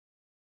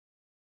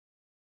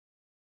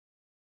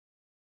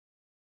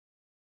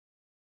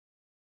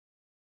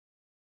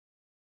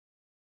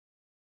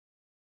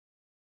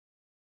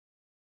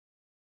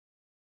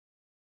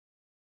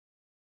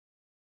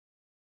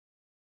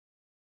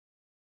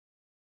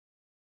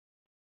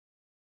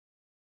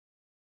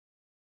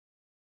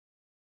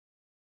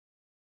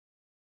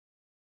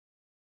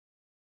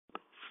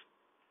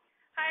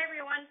Hi,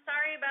 everyone.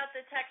 Sorry about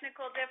the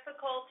technical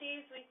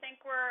difficulties. We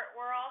think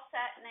we're all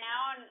set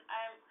now, and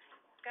I'm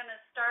going to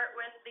start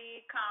with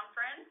the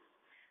conference.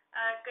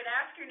 Good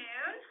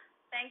afternoon.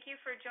 Thank you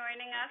for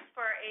joining us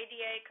for our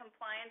ADA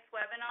compliance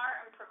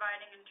webinar on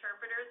providing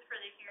interpreters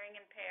for the hearing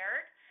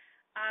impaired.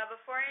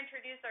 Before I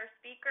introduce our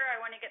speaker,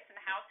 I want to get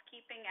some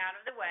housekeeping out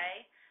of the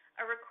way.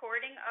 A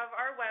recording of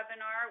our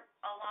webinar,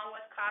 along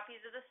with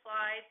copies of the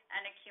slides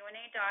and a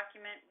Q&A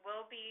document,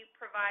 will be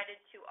provided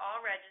to all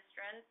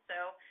registrants.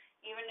 So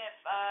even if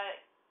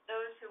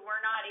those who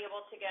were not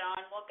able to get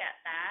on will get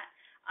that.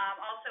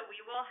 Also, we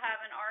will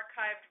have an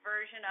archived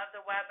version of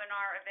the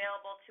webinar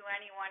available to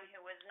anyone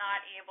who was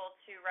not able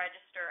to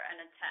register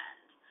and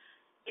attend.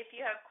 If you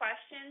have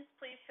questions,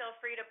 please feel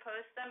free to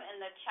post them in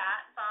the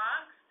chat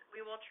box. We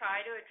will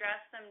try to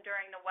address them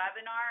during the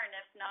webinar, and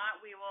if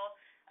not, we will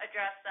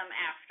address them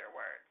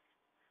afterwards.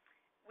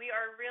 We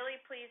are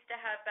really pleased to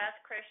have Beth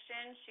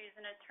Christian. She's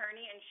an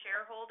attorney and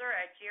shareholder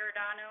at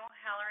Giordano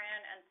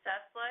Halleran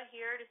Ciesla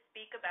here to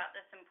speak about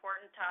this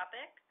important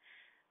topic.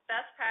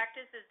 Beth's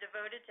practice is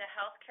devoted to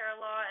healthcare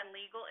law and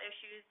legal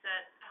issues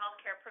that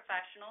healthcare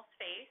professionals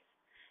face.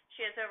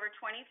 She has over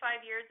 25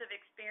 years of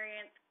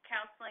experience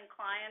counseling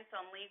clients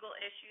on legal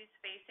issues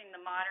facing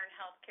the modern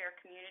healthcare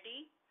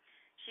community.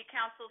 She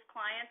counsels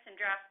clients and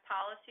drafts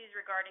policies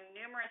regarding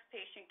numerous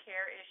patient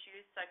care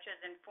issues such as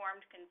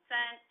informed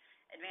consent,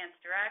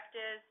 advanced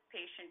directives,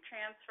 patient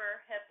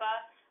transfer, HIPAA,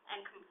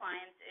 and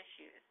compliance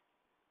issues.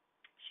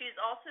 She is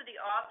also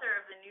the author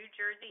of the New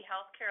Jersey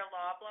Healthcare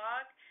Law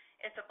Blog.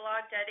 It's a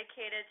blog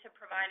dedicated to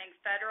providing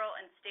federal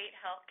and state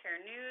healthcare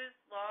news,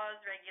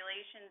 laws,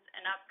 regulations,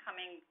 and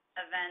upcoming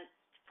events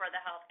for the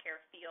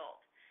healthcare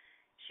field.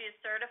 She is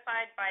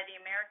certified by the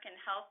American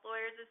Health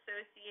Lawyers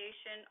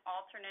Association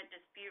Alternate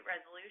Dispute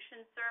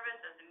Resolution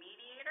Service as a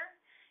mediator.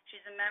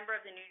 She's a member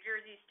of the New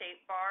Jersey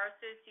State Bar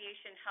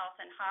Association Health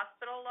and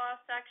Hospital Law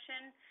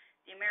Section,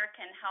 the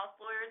American Health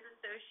Lawyers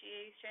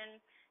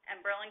Association, and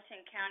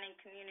Burlington County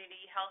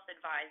Community Health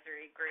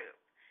Advisory Group.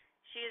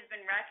 She has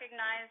been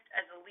recognized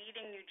as a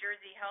leading New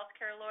Jersey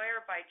healthcare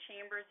lawyer by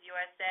Chambers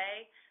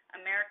USA,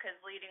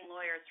 America's Leading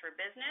Lawyers for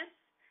Business.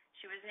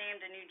 She was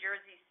named a New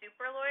Jersey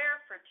Super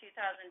Lawyer for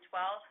 2012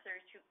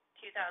 through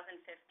 2015,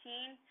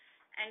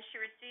 and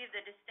she received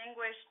the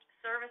Distinguished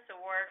Service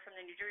Award from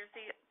the New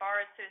Jersey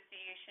Bar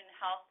Association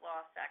Health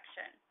Law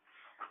Section.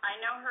 I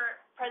know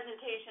her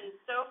presentation is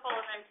so full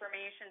of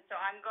information, so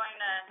I'm going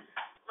to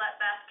let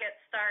Beth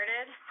get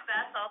started.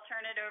 Beth, I'll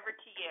turn it over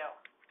to you.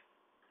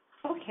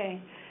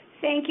 Okay.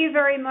 Thank you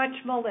very much,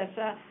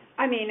 Amanda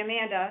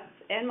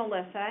and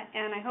Melissa,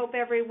 and I hope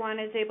everyone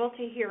is able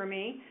to hear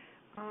me.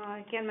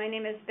 Again, my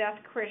name is Beth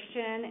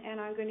Christian,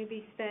 and I'm going to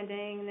be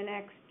spending the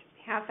next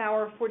half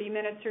hour, 40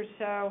 minutes or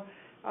so,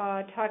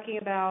 talking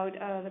about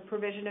the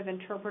provision of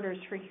interpreters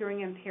for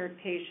hearing-impaired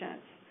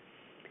patients.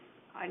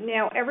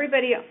 Now,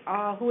 everybody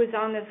who is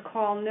on this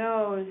call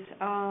knows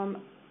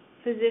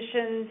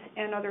physicians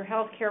and other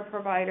healthcare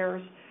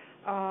providers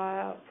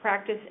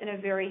practice in a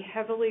very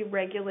heavily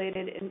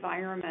regulated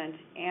environment,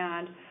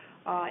 and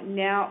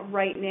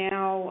right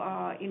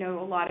now,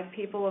 a lot of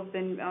people have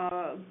been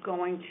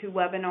going to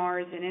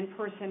webinars and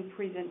in-person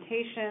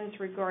presentations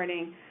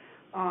regarding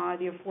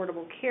the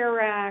Affordable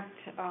Care Act,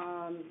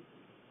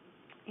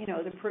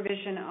 the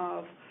provision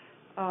of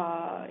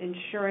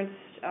insurance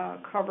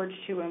coverage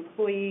to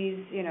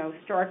employees,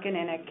 striking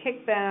in a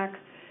kickback,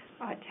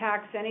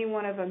 tax, any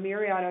one of a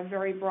myriad of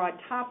very broad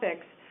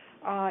topics.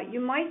 You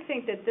might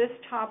think that this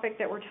topic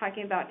that we're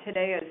talking about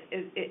today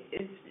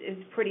is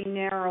pretty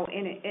narrow,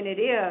 and it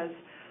is.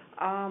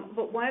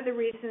 But one of the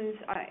reasons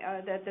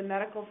that the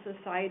Medical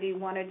Society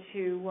wanted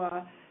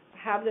to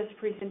have this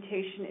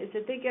presentation is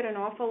that they get an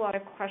awful lot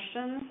of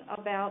questions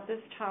about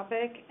this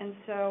topic, and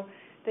so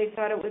they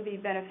thought it would be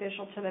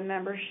beneficial to the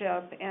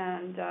membership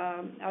and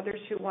others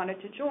who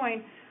wanted to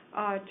join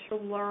to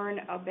learn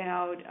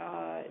about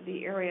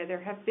the area.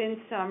 There have been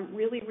some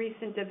really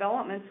recent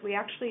developments. We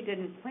actually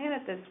didn't plan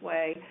it this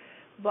way,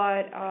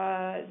 but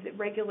the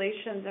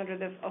regulations under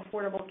the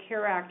Affordable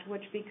Care Act,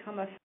 which become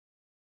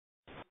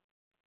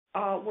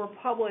were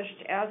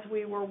published as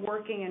we were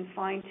working and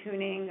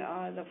fine-tuning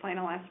the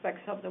final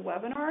aspects of the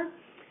webinar.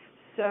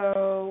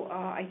 So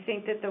I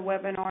think that the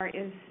webinar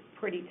is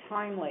pretty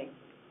timely.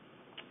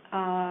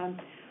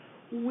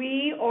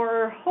 We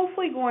are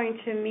hopefully going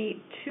to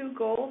meet two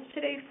goals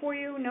today for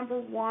you. Number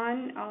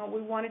one,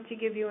 we wanted to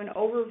give you an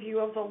overview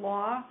of the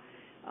law,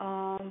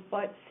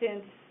 but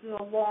since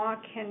the law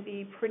can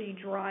be pretty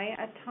dry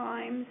at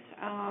times,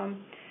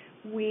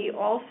 we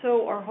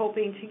also are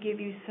hoping to give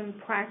you some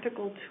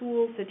practical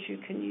tools that you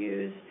can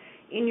use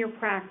in your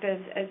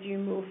practice as you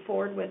move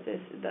forward with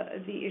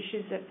the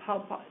issues that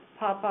pop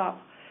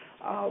up.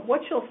 What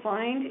you'll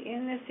find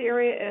in this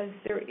area is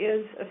there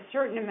is a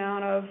certain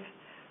amount of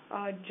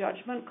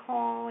judgment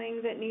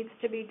calling that needs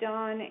to be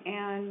done,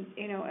 and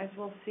as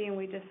we'll see, and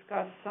we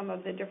discuss some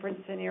of the different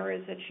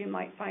scenarios that you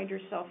might find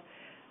yourself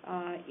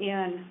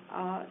in.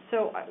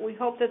 So we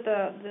hope that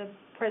the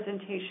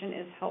presentation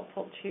is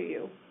helpful to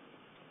you.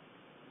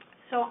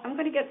 So I'm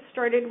going to get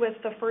started with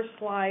the first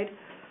slide.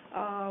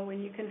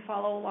 when you can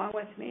follow along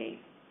with me.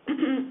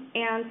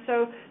 And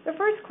so the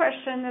first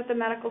question that the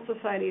medical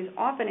society is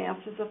often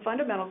asked is a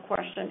fundamental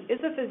question: is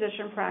a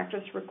physician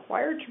practice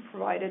required to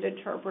provide an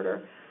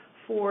interpreter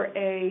for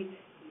a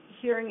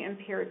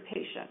hearing-impaired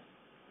patient?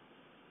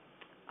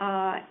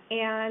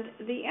 And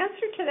the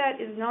answer to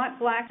that is not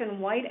black and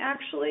white,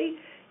 actually.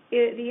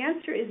 The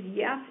answer is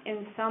yes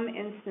in some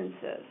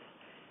instances.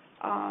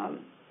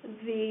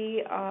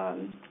 The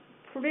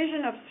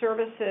provision of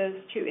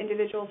services to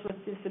individuals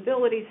with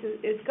disabilities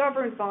is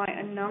governed by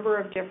a number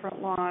of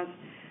different laws.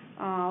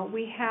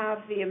 We have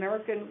the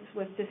Americans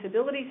with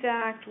Disabilities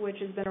Act, which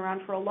has been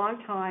around for a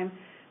long time,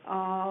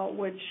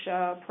 which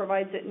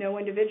provides that no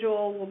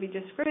individual will be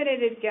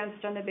discriminated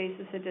against on the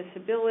basis of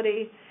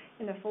disability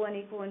in the full and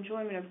equal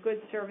enjoyment of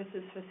goods,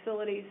 services,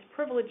 facilities,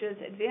 privileges,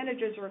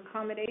 advantages, or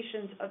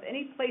accommodations of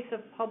any place of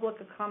public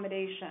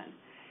accommodation,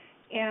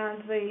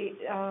 and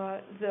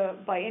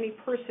by any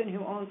person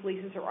who owns,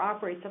 leases, or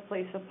operates a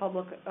place of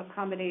public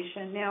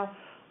accommodation. Now,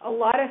 a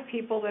lot of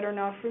people that are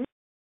not familiar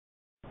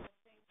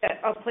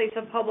that a place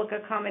of public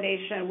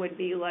accommodation would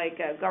be like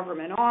a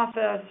government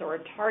office or a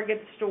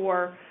Target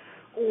store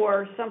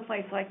or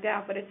someplace like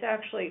that, but it's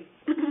actually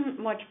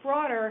much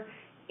broader,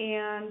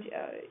 and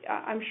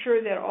I'm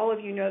sure that all of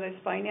you know this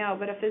by now,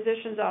 but a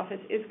physician's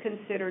office is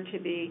considered to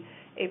be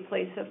a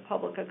place of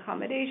public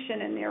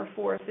accommodation, and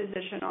therefore a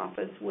physician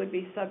office would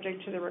be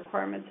subject to the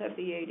requirements of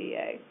the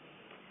ADA.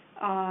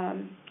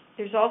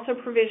 There's also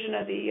provision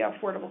of the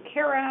Affordable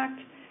Care Act,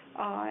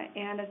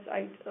 and as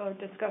I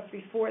discussed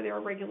before, there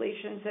are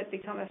regulations that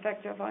become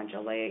effective on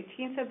July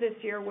 18th of this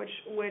year,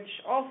 which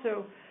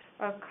also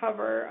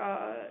cover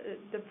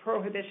the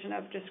prohibition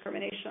of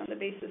discrimination on the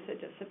basis of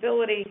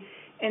disability.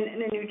 And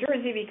in New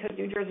Jersey, because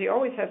New Jersey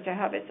always has to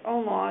have its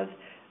own laws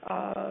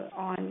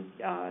on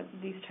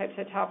these types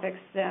of topics,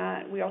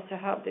 that we also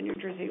have the New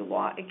Jersey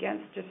law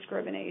against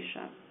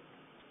discrimination.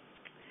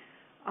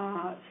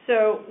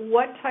 So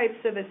what types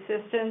of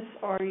assistance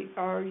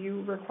are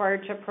you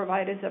required to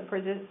provide as a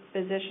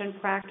physician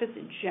practice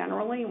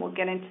generally? And we'll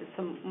get into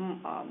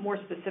some more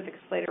specifics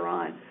later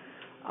on.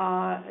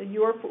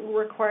 You're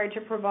required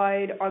to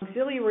provide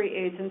auxiliary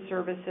aids and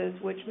services,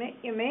 which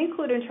may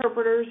include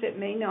interpreters, it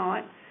may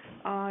not,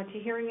 to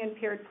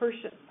hearing-impaired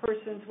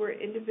persons where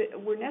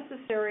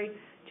necessary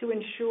to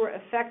ensure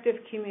effective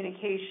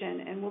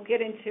communication, and we'll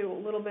get into a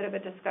little bit of a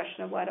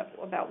discussion of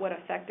about what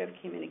effective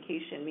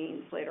communication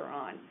means later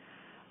on.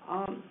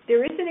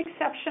 There is an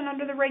exception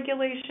under the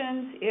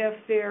regulations if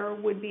there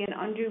would be an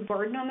undue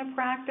burden on the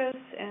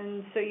practice,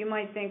 and so you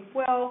might think,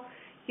 well,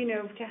 you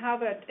know, to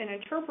have an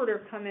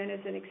interpreter come in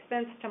is an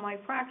expense to my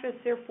practice,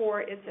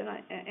 therefore it's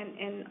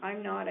and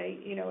I'm not a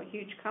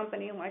huge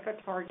company like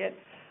a Target,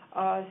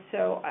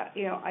 so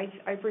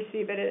I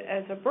perceive it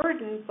as a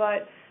burden.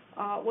 But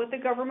what the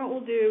government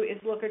will do is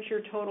look at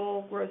your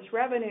total gross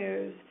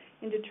revenues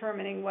in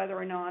determining whether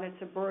or not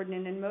it's a burden.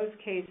 And in most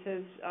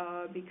cases,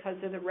 because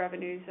of the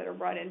revenues that are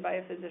brought in by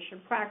a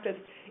physician practice,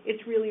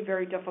 it's really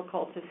very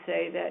difficult to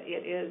say that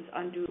it is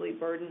unduly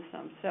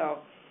burdensome. So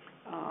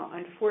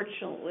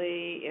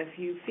unfortunately, if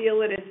you feel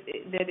that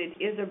it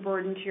is a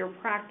burden to your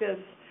practice,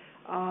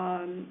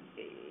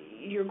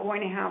 you're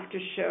going to have to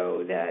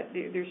show that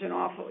there's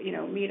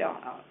meet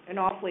an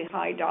awfully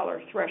high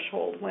dollar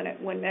threshold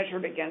when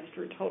measured against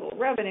your total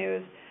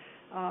revenues.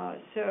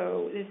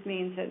 So this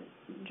means that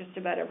just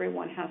about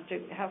everyone has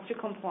to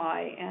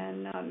comply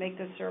and make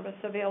the service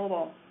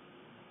available.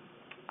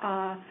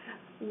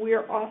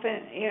 We're often,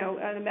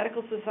 the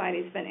medical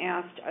society has been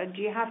asked,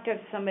 do you have to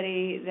have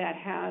somebody that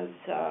has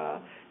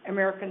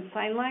American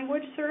Sign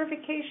Language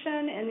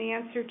certification? And the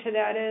answer to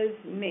that is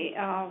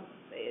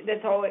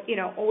that's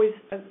always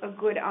a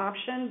good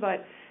option,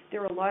 but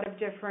there are a lot of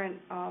different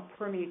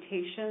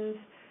permutations.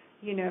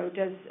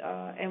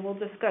 And we'll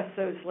discuss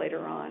those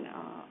later on.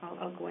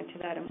 I'll go into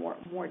that in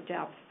more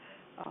depth.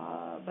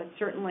 But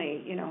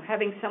certainly,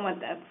 having someone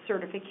that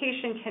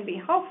certification can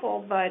be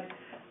helpful, but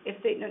if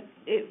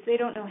they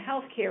don't know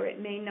health care, it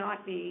may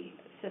not be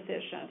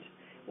sufficient,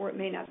 or it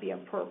may not be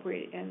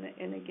appropriate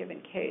in a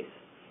given case.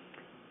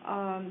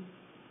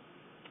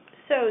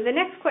 So the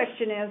next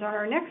question is, on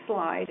our next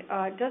slide,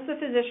 does the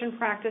physician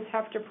practice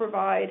have to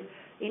provide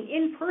an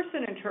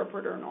in-person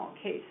interpreter in all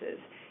cases?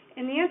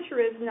 And the answer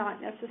is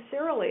not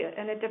necessarily,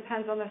 and it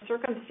depends on the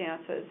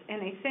circumstances.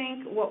 And I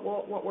think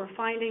what we're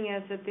finding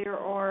is that there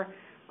are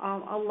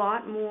a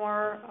lot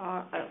more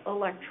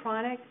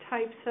electronic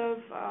types of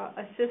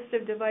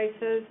assistive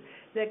devices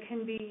that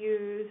can be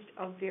used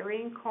of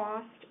varying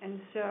cost,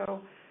 and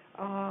so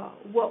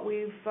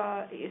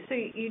so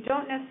you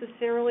don't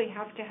necessarily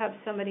have to have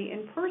somebody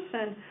in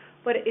person,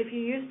 but if you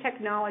use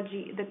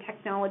technology, the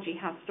technology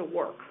has to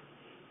work,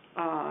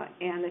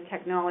 and the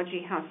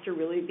technology has to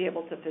really be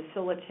able to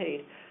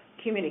facilitate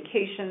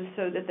communication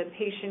so that the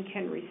patient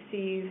can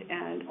receive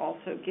and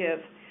also give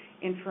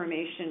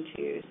information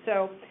to you.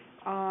 So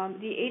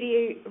the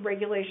ADA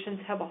regulations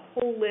have a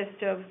whole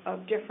list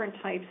of different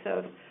types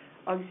of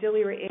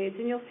auxiliary aids,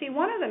 and you'll see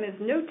one of them is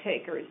note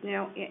takers.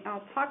 Now,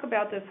 I'll talk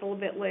about this a little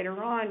bit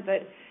later on,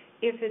 but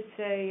if it's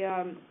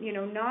a,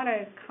 not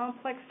a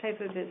complex type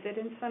of visit,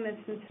 in some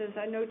instances,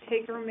 a note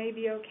taker may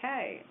be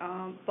okay.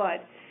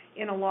 But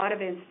in a lot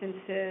of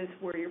instances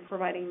where you're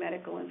providing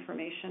medical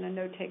information, a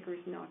note taker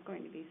is not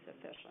going to be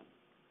sufficient.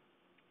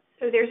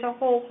 So there's a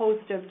whole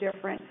host of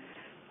different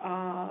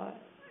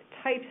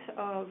types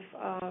of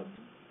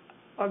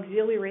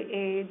auxiliary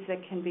aids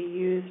that can be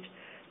used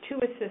to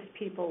assist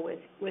people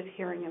with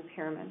hearing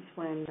impairments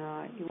when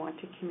you want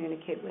to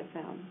communicate with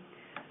them.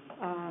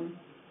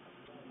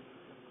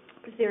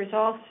 There's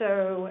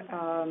also,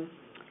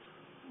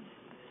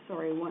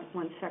 sorry,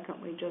 one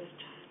second, we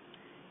just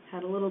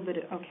had a little bit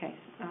of, okay,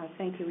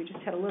 thank you, we just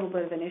had a little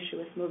bit of an issue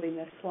with moving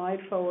this slide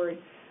forward.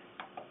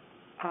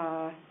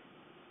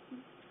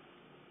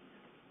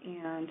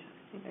 And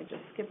I think I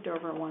just skipped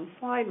over one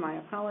slide, my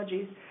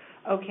apologies.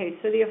 Okay,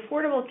 so the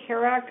Affordable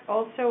Care Act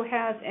also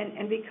has,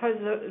 and because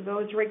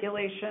those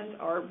regulations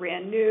are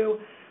brand new,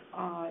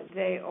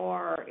 they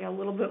are a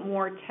little bit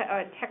more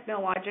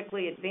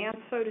technologically advanced,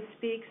 so to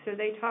speak. So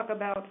they talk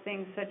about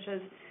things such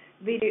as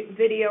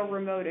video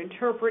remote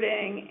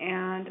interpreting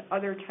and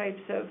other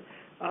types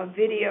of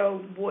video,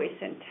 voice,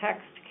 and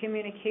text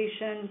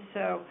communication.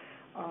 So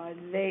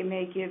they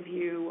may give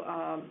you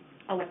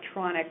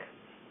electronic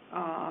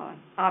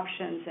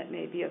options that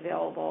may be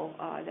available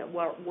that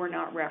were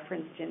not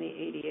referenced in the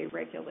ADA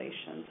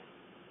regulations.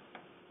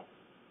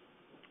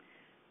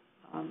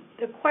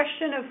 The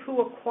question of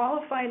who a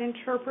qualified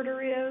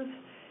interpreter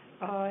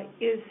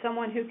is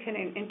someone who can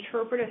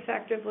interpret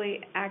effectively,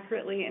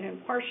 accurately, and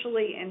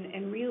impartially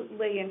and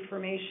relay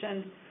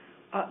information,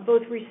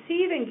 both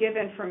receive and give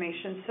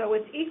information. So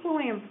it's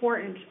equally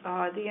important.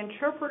 The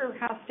interpreter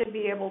has to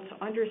be able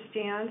to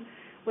understand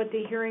what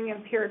the hearing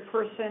impaired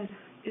person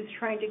is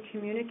trying to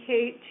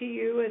communicate to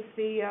you as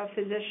the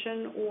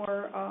physician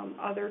or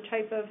other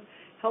type of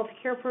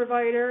healthcare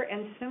provider,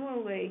 and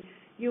similarly,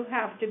 you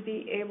have to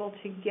be able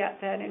to get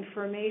that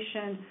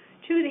information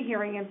to the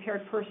hearing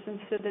impaired person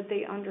so that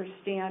they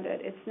understand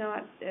it. It's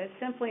not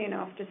simply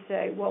enough to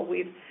say, well,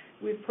 we've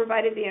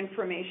provided the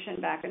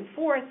information back and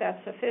forth,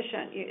 that's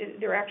sufficient.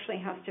 There actually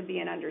has to be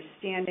an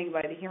understanding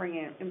by the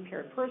hearing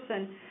impaired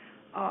person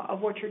of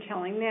what you're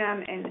telling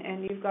them,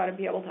 and you've got to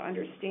be able to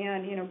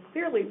understand,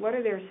 clearly what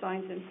are their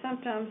signs and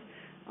symptoms,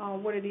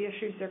 what are the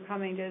issues they're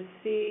coming to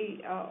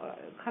see,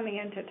 coming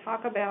in to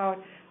talk about,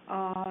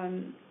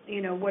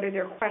 what are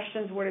their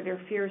questions, what are their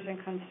fears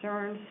and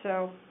concerns.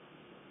 So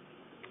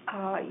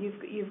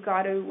you've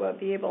got to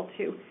be able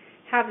to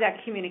have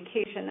that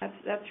communication.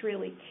 That's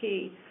really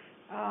key.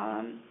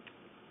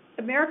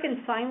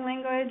 American Sign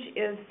Language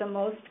is the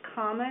most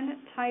common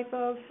type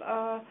of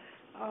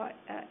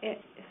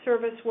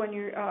service when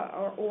you're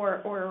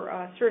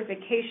or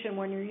certification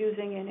when you're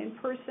using an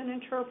in-person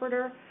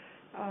interpreter,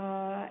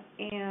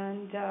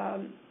 and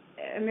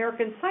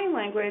American Sign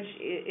Language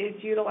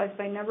is utilized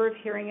by a number of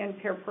hearing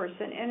impaired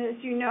person, and as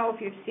you know,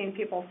 if you've seen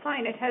people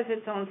sign, it has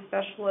its own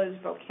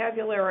specialized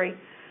vocabulary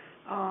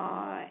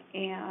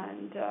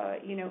and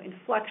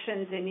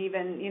inflections and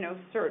even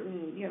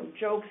certain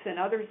jokes and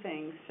other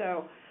things.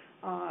 So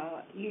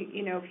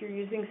if you're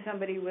using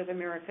somebody with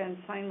American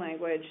Sign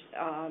Language,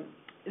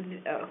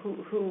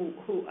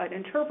 who an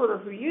interpreter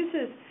who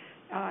uses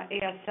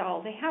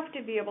ASL, they have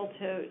to be able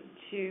to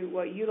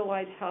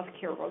utilize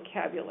healthcare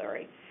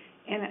vocabulary,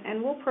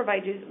 and we'll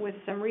provide you with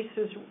some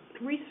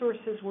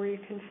resources where you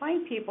can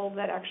find people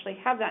that actually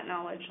have that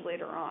knowledge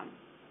later on.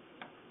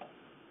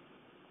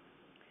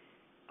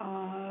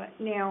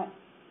 Now,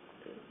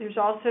 there's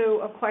also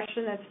a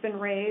question that's been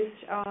raised: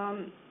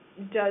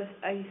 does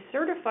a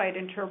certified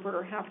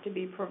interpreter have to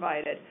be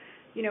provided?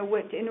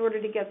 In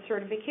order to get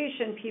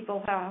certification,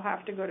 people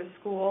have to go to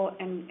school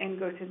and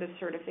go through the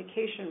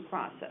certification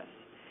process.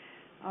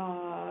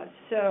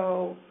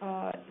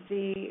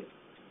 The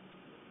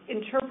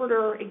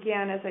interpreter,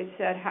 again, as I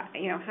said,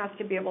 has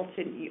to be able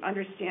to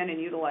understand and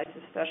utilize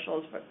the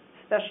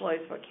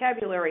specialized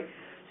vocabulary.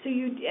 So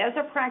as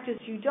a practice,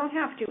 you don't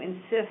have to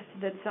insist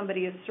that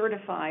somebody is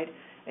certified.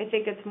 I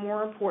think it's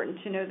more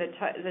important to know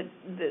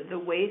the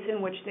ways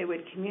in which they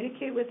would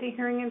communicate with the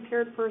hearing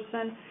impaired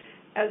person,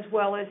 as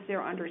well as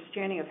their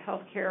understanding of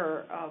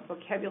healthcare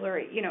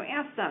vocabulary.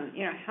 Ask them,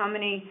 how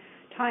many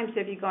times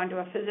have you gone to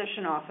a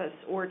physician office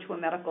or to a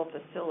medical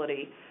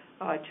facility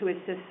to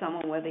assist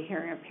someone with a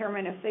hearing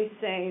impairment? If they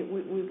say,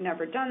 we've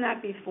never done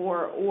that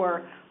before,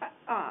 or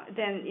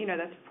then,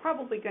 that's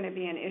probably going to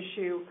be an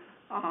issue.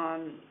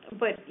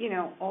 But,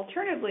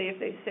 alternatively, if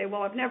they say,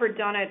 well, I've never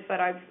done it,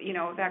 but I've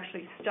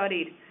actually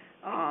studied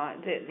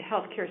the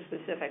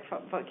healthcare-specific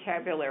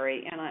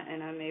vocabulary, and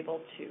I'm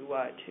able to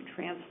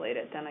translate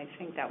it, then I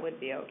think that would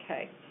be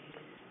okay.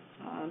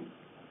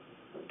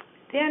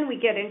 Then we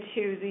get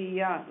into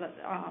the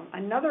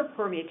another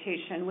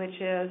permutation,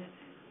 which is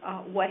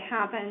what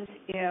happens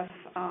if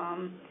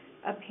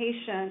a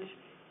patient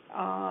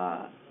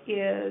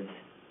is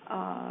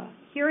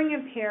hearing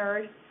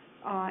impaired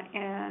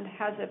and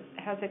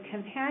has a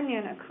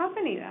companion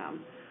accompany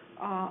them,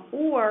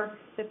 or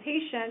the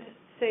patient,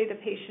 say the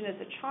patient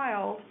is a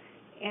child,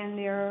 and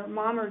their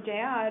mom or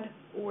dad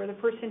or the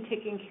person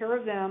taking care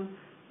of them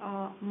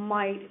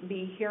might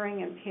be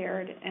hearing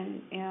impaired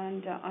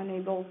and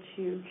unable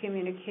to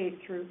communicate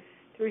through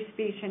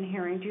speech and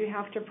hearing? Do you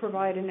have to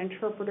provide an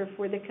interpreter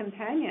for the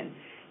companion?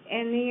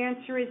 And the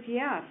answer is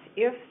yes.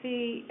 If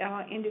the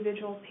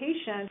individual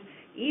patient,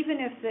 even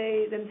if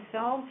they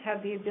themselves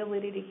have the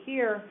ability to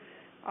hear,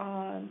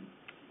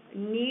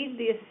 need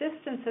the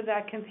assistance of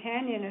that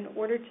companion in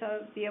order to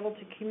be able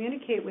to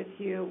communicate with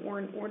you, or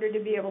in order to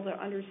be able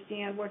to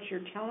understand what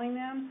you're telling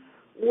them,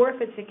 or if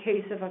it's a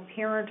case of a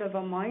parent of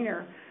a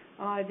minor,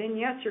 then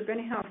yes, you're going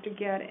to have to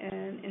get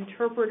an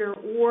interpreter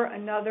or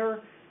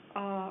another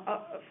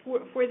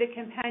for the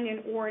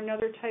companion, or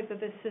another type of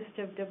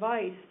assistive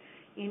device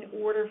in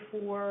order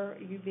for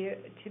you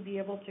to be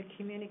able to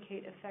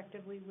communicate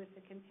effectively with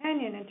the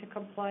companion and to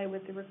comply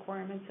with the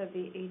requirements of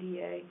the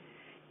ADA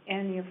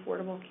and the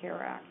Affordable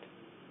Care Act.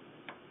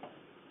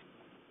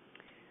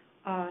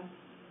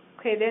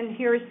 Okay, then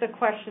here's the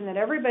question that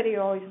everybody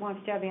always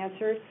wants to have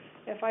answered.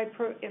 If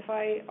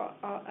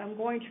I'm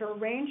going to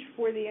arrange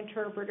for the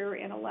interpreter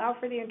and allow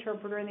for the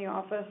interpreter in the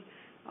office,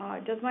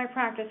 does my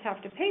practice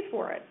have to pay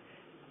for it?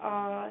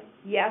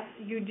 Yes,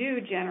 you do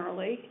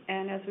generally,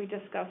 and as we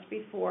discussed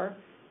before,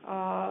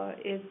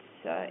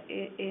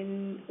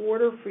 in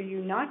order for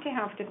you not to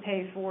have to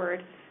pay for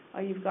it,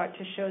 you've got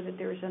to show that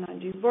there's an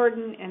undue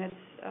burden, and it's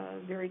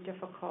very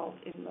difficult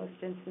in most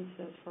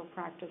instances for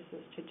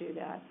practices to do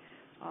that.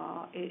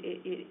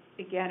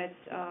 Again,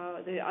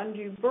 it's the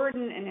undue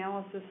burden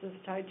analysis is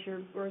tied to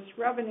your gross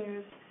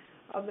revenues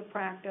of the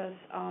practice,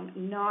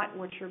 not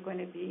what you're going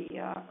to be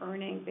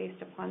earning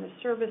based upon the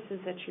services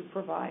that you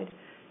provide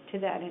to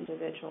that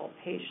individual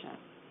patient.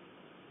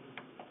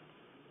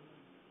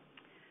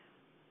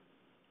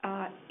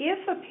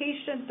 If a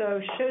patient,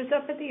 though, shows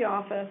up at the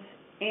office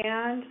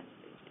and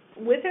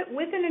with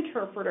an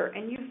interpreter,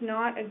 and you've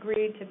not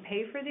agreed to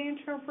pay for the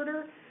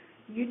interpreter,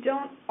 you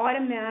don't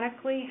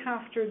automatically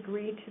have to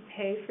agree to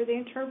pay for the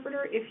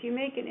interpreter. If you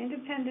make an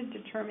independent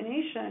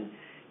determination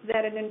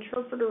that an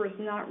interpreter is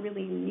not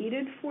really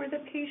needed for the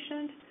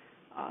patient,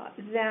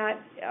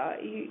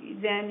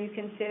 then you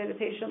can say to the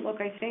patient,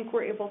 look, I think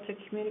we're able to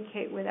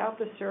communicate without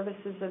the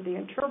services of the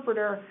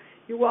interpreter.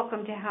 You're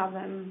welcome to have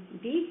them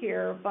be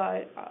here,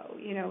 but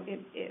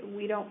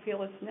we don't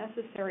feel it's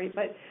necessary.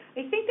 But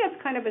I think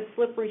that's kind of a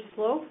slippery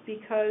slope,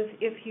 because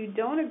if you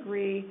don't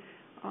agree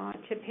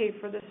to pay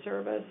for the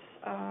service,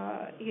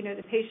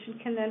 the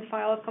patient can then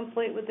file a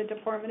complaint with the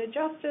Department of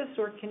Justice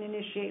or can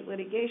initiate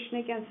litigation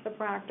against the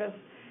practice.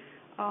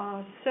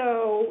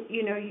 So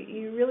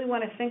you really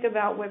want to think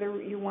about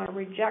whether you want to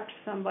reject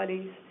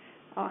somebody's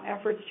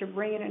efforts to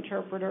bring an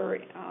interpreter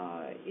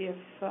if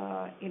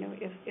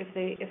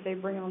they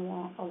bring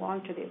them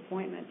along to the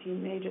appointment. You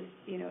may just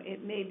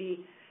it may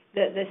be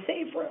the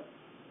safer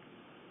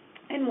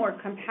and more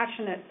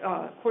compassionate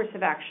course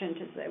of action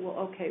to say, well,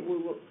 okay,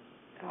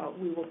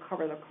 we will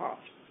cover the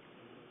cost.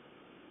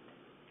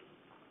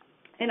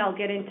 And I'll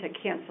get into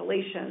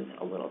cancellations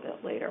a little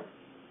bit later.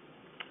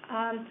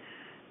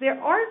 There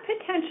are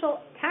potential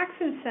tax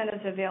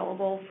incentives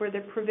available for the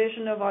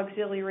provision of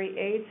auxiliary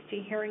aids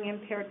to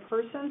hearing-impaired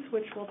persons,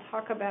 which we'll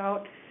talk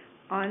about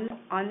on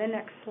the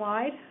next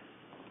slide.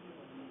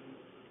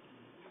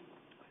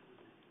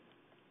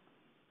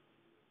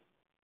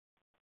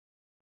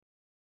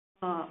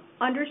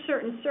 Under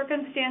certain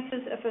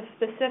circumstances, if a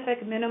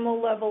specific minimal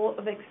level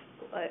of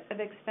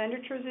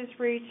expenditures is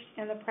reached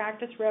and the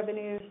practice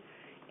revenues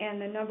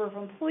and the number of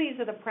employees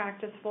of the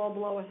practice fall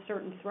below a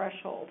certain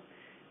threshold.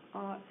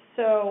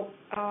 So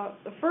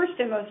the first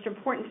and most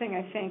important thing,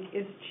 I think,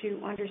 is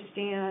to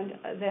understand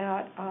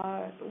that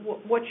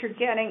what you're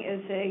getting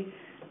is a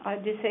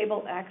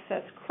disabled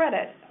access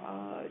credit,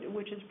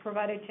 which is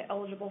provided to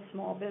eligible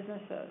small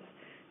businesses.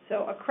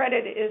 So a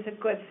credit is a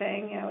good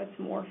thing. It's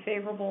more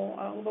favorable,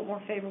 a little bit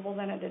more favorable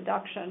than a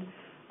deduction,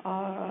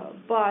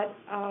 but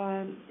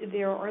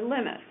there are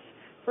limits.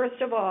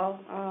 First of all,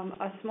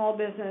 a small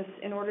business,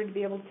 in order to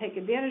be able to take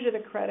advantage of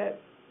the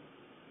credit,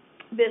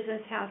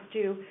 business has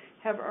to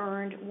have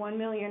earned $1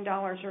 million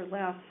or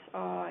less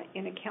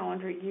in a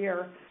calendar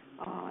year,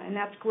 and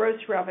that's gross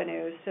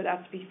revenues, so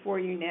that's before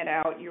you net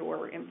out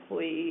your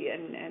employee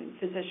and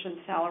physician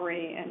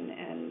salary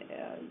and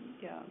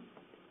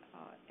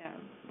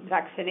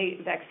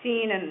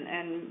vaccine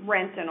and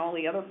rent and all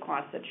the other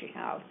costs that you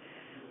have.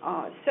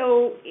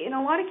 So in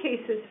a lot of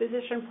cases,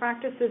 physician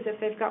practices, if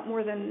they've got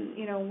more than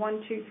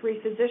 1, 2,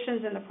 3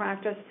 physicians in the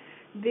practice,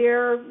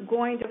 they're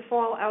going to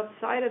fall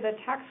outside of the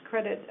tax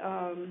credit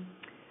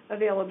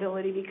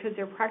availability because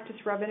their practice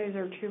revenues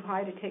are too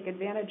high to take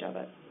advantage of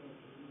it.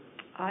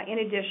 In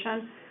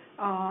addition,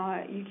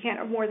 you can't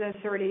have more than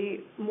 30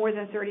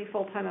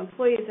 full-time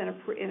employees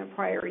in a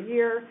prior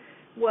year.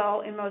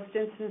 Well, in most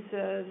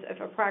instances,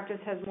 if a practice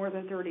has more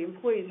than 30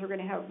 employees, they're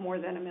going to have more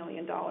than $1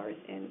 million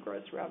in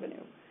gross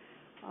revenue.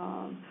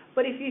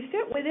 But if you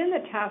fit within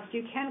the test,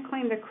 you can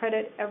claim the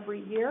credit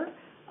every year.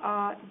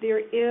 There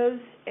is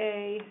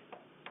a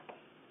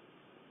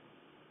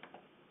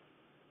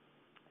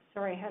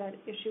Sorry, I had an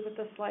issue with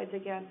the slides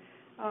again.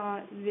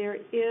 There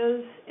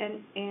is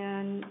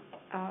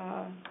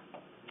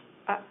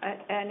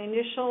an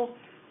initial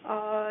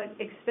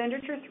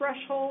expenditure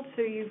threshold,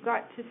 so you've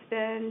got to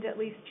spend at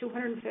least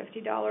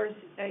 $250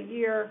 a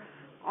year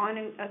on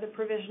the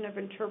provision of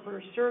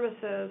interpreter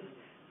services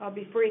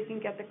before you can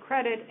get the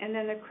credit. And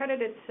then the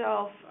credit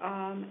itself,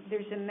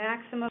 there's a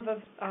maximum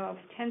of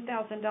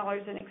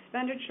 $10,000 in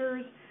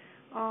expenditures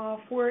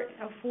for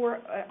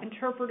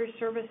interpreter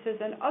services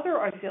and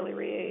other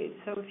auxiliary aids.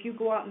 So if you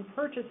go out and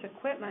purchase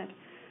equipment,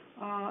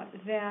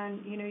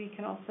 then you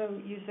can also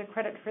use the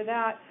credit for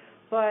that.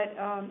 But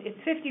it's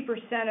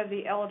 50% of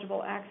the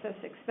eligible access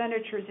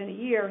expenditures in a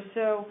year.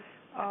 So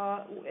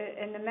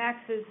and the max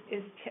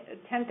is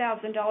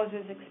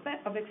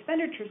 $10,000 of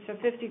expenditures. So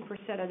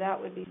 50% of that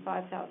would be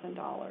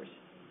 $5,000.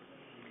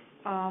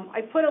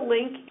 I put a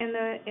link in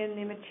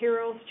the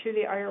materials to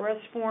the IRS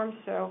form,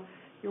 so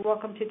you're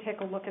welcome to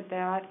take a look at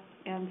that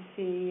and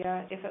see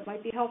if it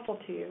might be helpful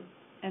to you.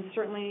 And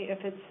certainly, if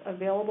it's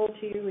available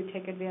to you, we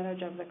take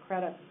advantage of the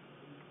credit.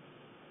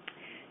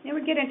 Now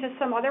we get into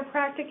some other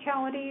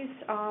practicalities.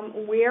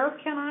 Where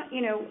can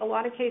I, a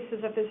lot of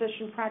cases a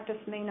physician practice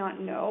may not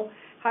know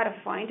how to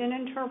find an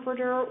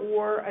interpreter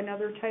or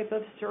another type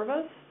of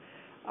service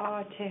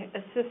to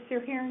assist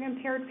their hearing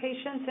impaired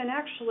patients. And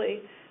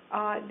actually,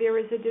 there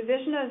is a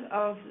division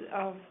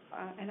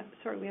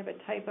we have a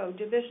typo,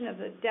 division of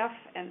the deaf,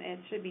 and it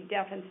should be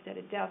deaf instead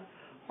of deaf,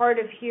 hard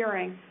of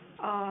hearing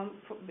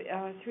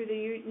through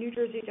the New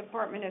Jersey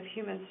Department of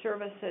Human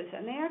Services.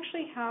 And they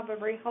actually have a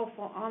very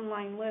helpful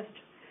online list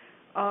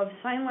of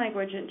sign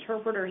language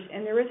interpreters,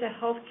 and there is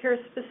a healthcare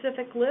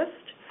specific list,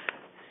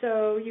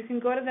 so you can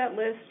go to that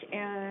list,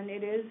 and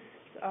it is,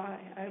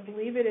 I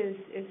believe it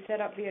is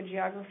set up via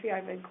geography.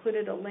 I've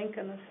included a link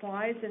in the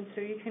slides, and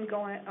so you can go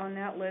on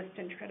that list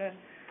and try to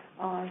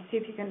see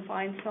if you can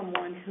find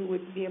someone who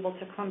would be able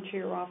to come to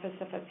your office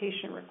if a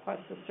patient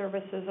requests the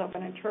services of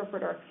an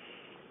interpreter.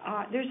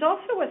 There's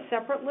also a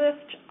separate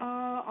list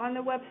on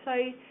the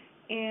website,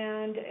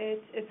 and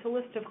it's a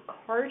list of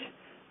CART,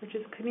 which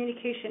is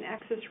Communication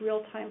Access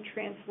Real-Time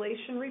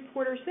Translation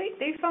Reporters.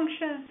 They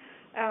function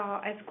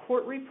as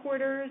court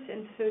reporters,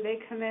 and so they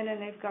come in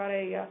and they've got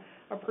a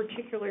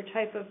particular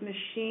type of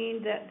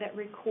machine that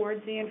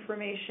records the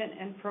information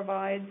and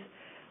provides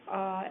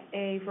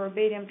a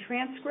verbatim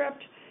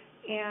transcript.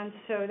 And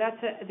so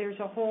there's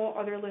a whole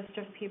other list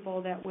of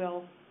people that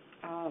will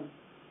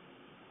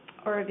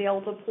are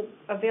available for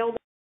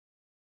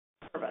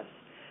service.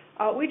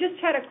 We just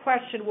had a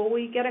question. Will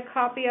we get a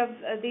copy of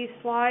these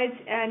slides?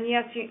 And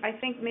yes, I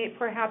think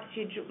perhaps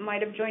you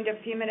might have joined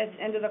a few minutes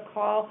into the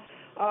call.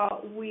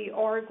 We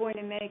are going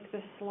to make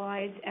the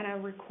slides and a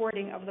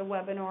recording of the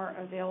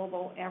webinar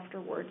available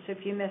afterwards. So if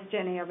you missed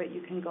any of it,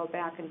 you can go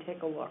back and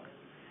take a look.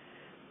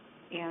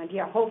 And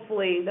yeah,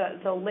 hopefully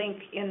the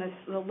links in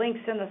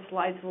the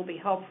slides will be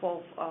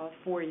helpful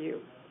for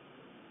you.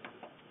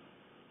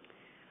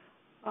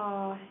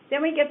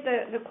 Then we get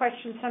the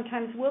question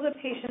sometimes, will the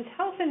patient's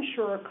health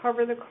insurer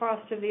cover the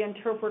cost of the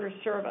interpreter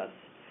service?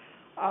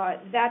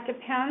 That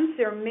depends.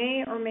 There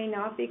may or may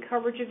not be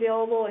coverage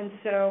available, and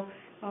so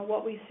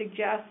what we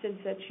suggest is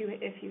that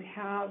if you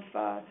have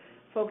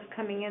folks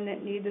coming in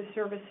that need the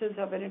services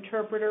of an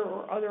interpreter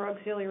or other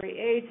auxiliary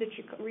aids, that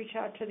you reach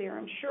out to their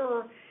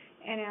insurer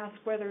and ask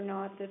whether or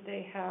not that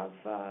they have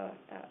a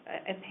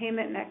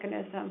payment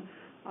mechanism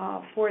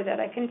for that.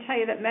 I can tell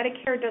you that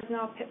Medicare does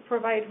not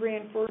provide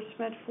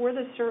reimbursement for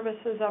the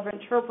services of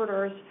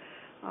interpreters.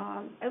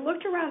 I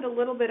looked around a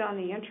little bit on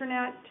the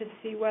internet to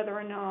see whether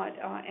or not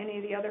any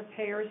of the other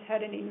payers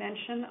had any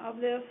mention of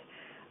this.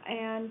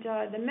 And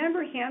the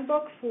member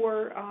handbook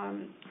for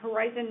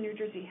Horizon New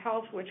Jersey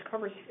Health, which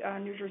covers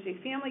New Jersey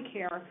Family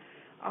Care,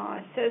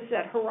 says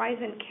that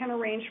Horizon can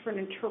arrange for an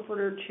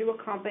interpreter to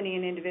accompany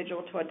an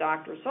individual to a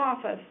doctor's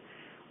office.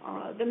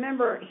 The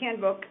member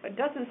handbook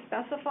doesn't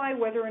specify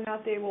whether or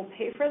not they will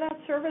pay for that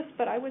service,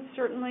 but I would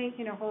certainly,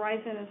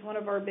 Horizon is one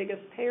of our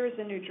biggest payers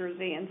in New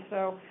Jersey, and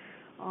so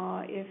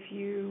if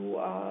you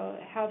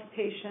have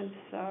patients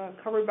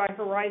covered by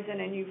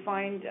Horizon and you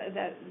find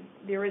that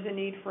there is a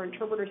need for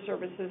interpreter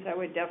services, I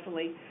would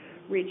definitely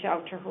reach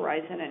out to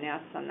Horizon and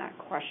ask them that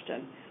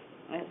question,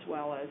 as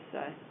well as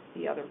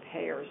the other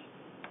payers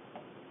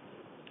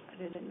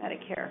other than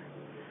Medicare.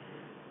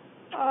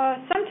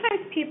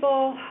 Sometimes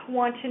people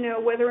want to know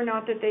whether or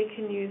not that they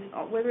can use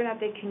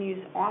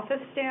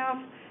office staff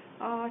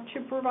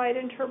to provide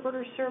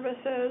interpreter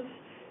services.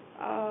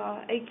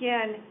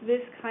 Again,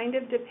 this kind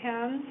of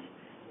depends.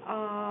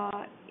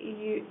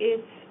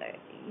 It's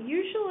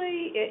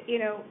usually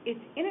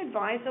it's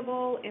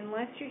inadvisable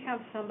unless you have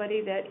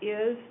somebody that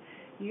is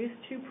used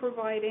to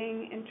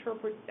providing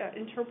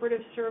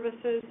interpretive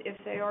services. If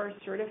they are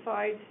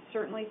certified,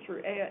 certainly through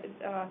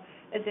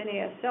as an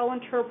ASL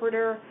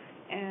interpreter,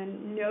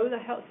 and know the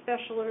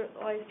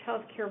specialized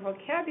healthcare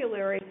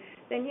vocabulary,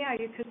 then yeah,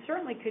 you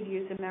certainly could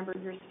use a member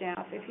of your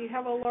staff. If you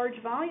have a large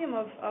volume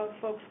of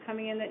folks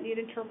coming in that need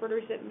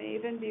interpreters, it may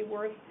even be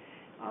worth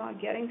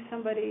getting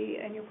somebody,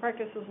 and your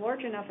practice is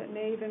large enough, it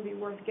may even be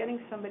worth getting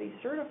somebody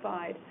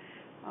certified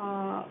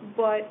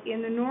But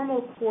in the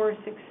normal course,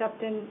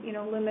 except in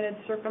limited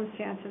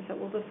circumstances that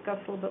we'll discuss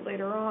a little bit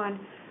later on,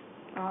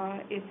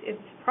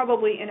 it's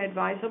probably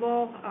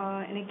inadvisable.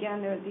 And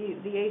again,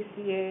 the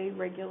ACA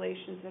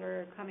regulations that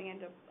are coming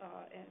into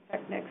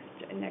effect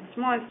next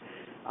month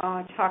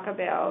talk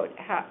about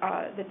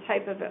the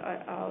type of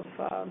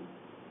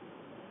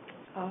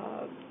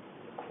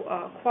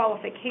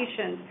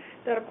qualifications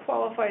that a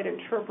qualified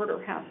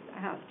interpreter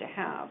has to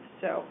have.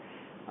 So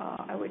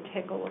I would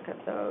take a look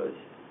at those.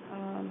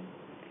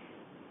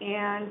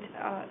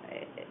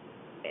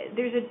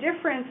 There's a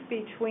difference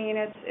between,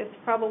 it's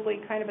probably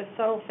kind of a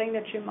subtle thing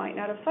that you might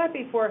not have thought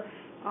before.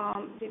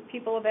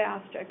 People have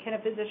asked, can a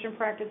physician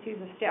practice use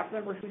a staff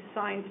member who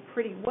signs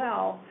pretty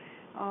well?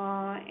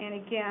 And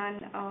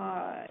again,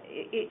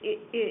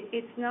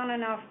 it's not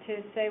enough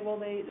to say, well,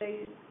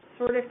 they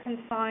sort of can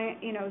sign,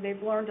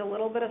 they've learned a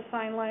little bit of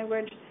sign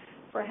language,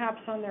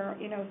 perhaps on their,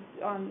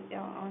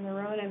 on their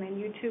own. I mean,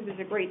 YouTube is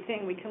a great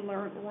thing. We can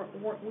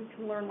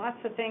learn lots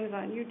of things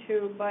on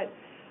YouTube, but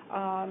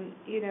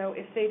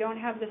if they don't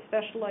have the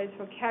specialized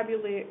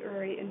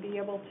vocabulary and be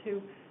able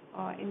to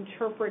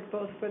interpret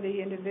both for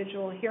the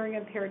individual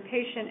hearing-impaired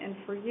patient and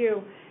for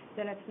you,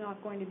 then it's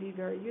not going to be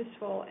very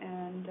useful,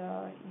 and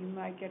you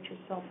might get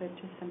yourself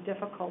into some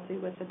difficulty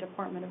with the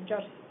Department of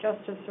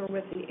Justice or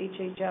with the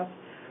HHS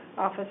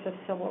Office of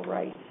Civil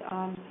Rights.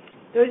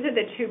 Those are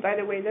the two, by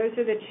the way,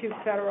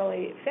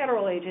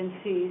 federal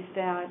agencies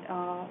that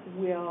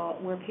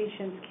where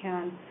patients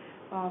can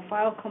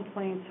file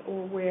complaints,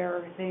 or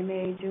where they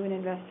may do an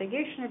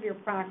investigation of your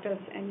practice,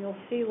 and you'll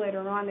see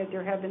later on that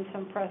there have been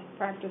some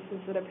practices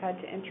that have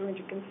had to enter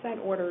into consent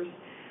orders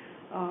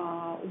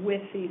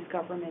with these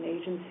government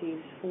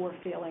agencies for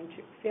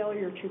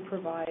failure to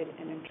provide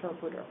an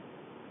interpreter.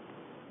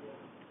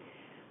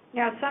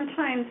 Now,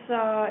 sometimes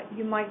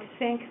you might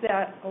think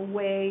that a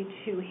way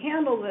to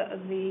handle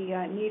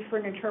the need for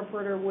an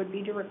interpreter would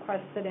be to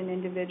request that an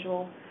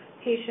individual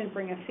patient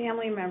bring a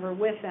family member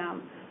with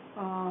them.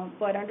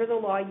 But under the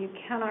law, you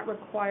cannot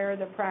require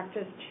the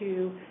practice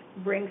to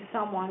bring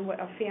someone,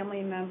 a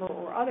family member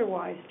or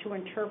otherwise, to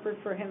interpret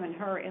for him and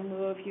her in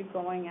lieu of you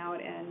going out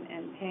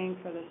and paying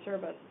for the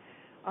service.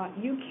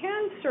 You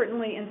can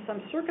certainly, in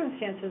some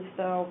circumstances,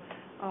 though,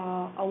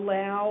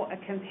 allow a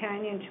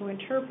companion to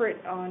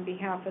interpret on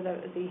behalf of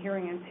the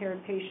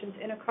hearing-impaired patients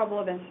in a couple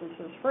of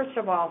instances. First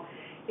of all,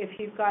 if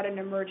you've got an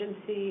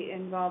emergency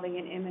involving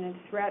an imminent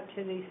threat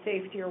to the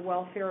safety or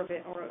welfare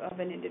of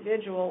an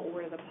individual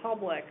or the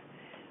public,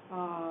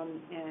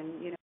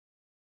 and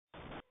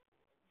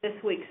this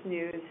week's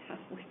news,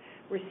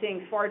 we're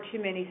seeing far too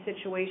many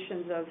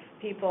situations of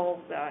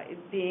people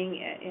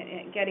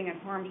getting in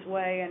harm's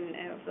way,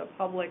 and of the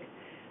public,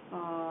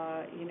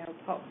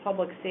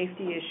 public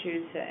safety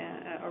issues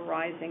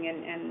arising,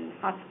 and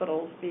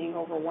hospitals being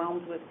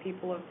overwhelmed with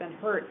people who have been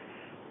hurt.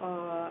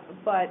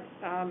 But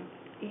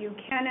you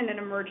can, in an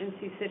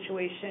emergency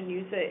situation,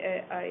 use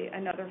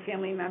another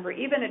family member,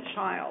 even a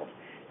child.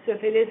 So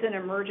if it is an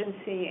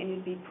emergency and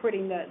you'd be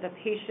putting the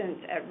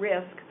patient at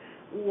risk,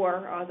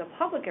 or the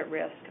public at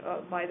risk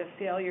by the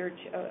failure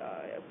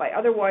by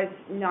otherwise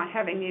not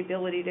having the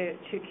ability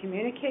to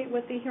communicate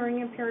with the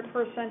hearing-impaired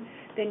person,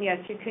 then yes,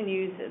 you can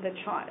use the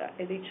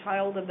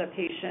child of the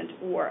patient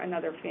or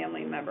another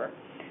family member.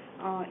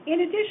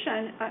 In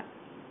addition,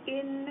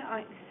 in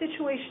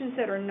situations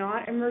that are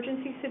not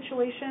emergency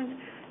situations,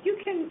 you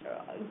can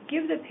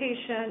give the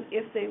patient,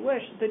 if they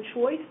wish, the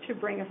choice to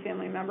bring a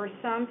family member.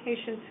 Some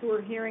patients who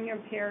are hearing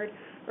impaired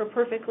are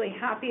perfectly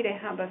happy to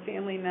have a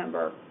family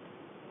member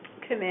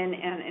come in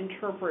and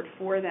interpret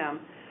for them.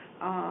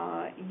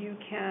 You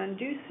can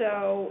do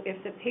so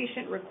if the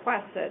patient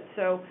requests it,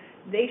 so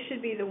they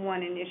should be the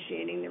one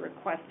initiating the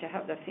request to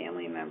have the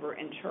family member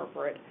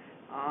interpret.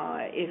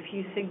 If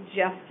you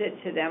suggest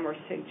it to them or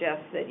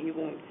suggest that you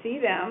won't see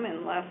them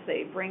unless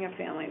they bring a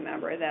family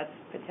member, that's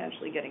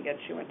potentially going to get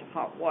you into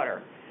hot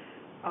water.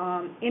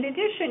 In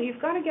addition,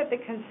 you've got to get the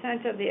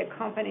consent of the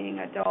accompanying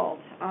adult.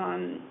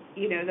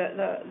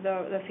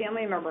 The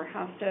family member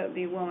has to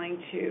be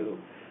willing to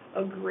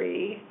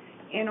agree,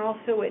 and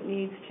also it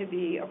needs to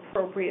be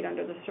appropriate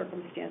under the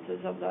circumstances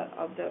of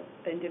the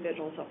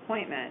individual's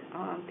appointment.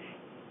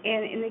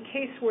 And in the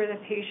case where the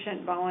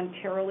patient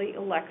voluntarily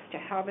elects to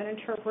have an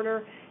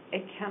interpreter,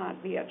 it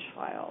cannot be a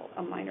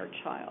minor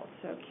child,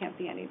 so it can't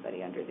be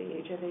anybody under the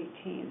age of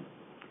 18.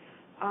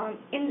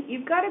 And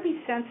you've got to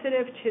be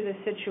sensitive to the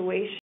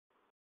situation.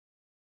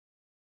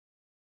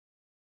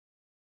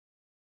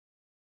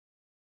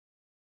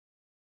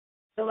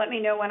 So let me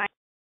know when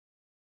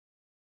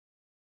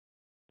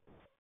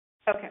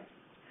Okay.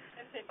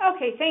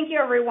 Okay, thank you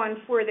everyone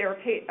for your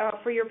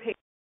patience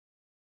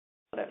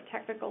of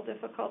technical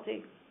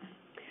difficulty.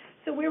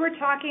 So we were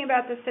talking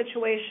about the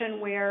situation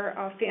where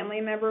a family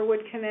member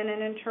would come in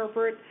and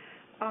interpret,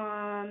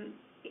 and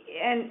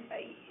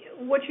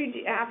what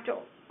you have to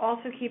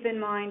also keep in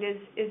mind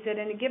is that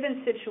in a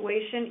given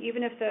situation,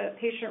 even if the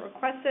patient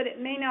requests it, it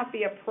may not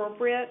be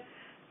appropriate.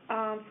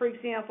 For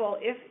example,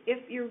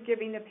 if you're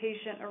giving the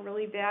patient a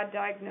really bad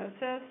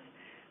diagnosis,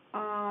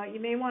 you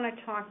may want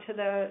to talk to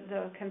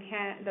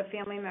the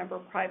family member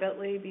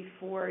privately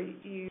before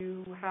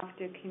you have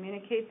to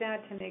communicate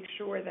that, to make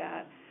sure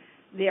that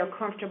they are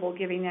comfortable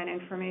giving that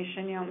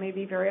information. It may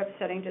be very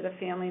upsetting to the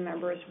family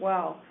member as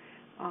well,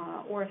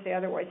 or if they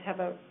otherwise have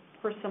a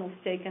personal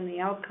stake in the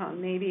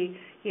outcome. Maybe,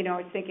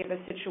 I think of a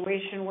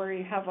situation where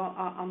you have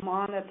a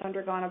mom that's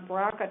undergone a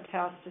BRCA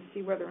test to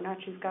see whether or not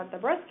she's got the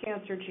breast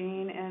cancer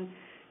gene, and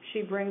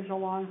she brings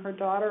along her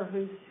daughter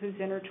who's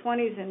in her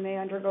 20s and may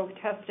undergo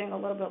testing a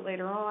little bit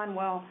later on.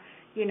 Well,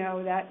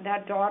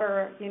 that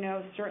daughter,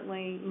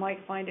 certainly might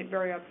find it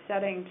very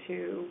upsetting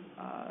to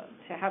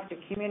have to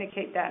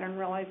communicate that and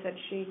realize that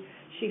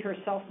she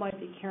herself might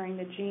be carrying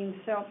the gene.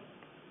 So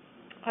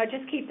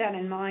just keep that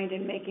in mind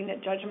in making the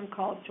judgment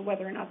call as to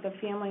whether or not the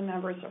family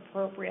member is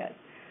appropriate.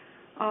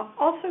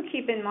 Also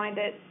keep in mind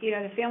that,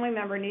 the family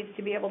member needs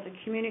to be able to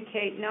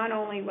communicate not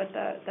only what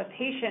the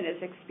patient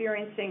is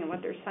experiencing and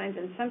what their signs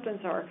and symptoms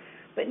are,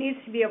 but needs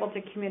to be able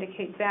to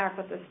communicate back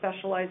with the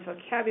specialized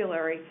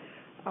vocabulary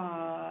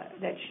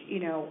that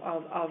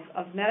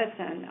of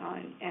medicine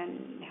and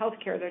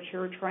healthcare that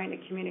you're trying to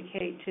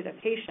communicate to the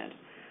patient.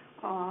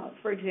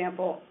 For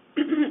example,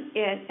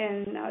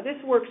 and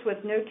this works with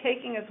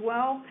note-taking as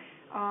well.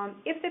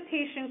 If the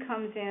patient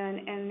comes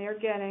in and they're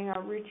getting a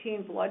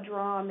routine blood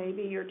draw,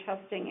 maybe you're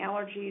testing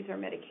allergies or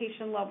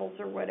medication levels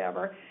or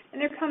whatever,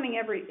 and they're coming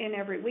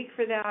every week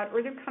for that,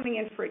 or they're coming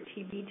in for a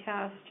TB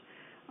test,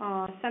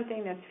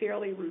 something that's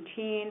fairly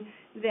routine,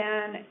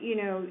 then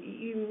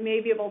you may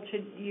be able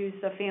to use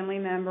the family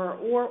member,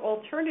 or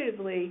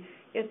alternatively,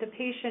 if the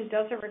patient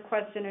doesn't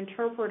request an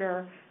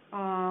interpreter,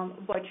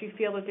 but you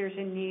feel that there's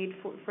a need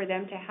for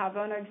them to have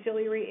an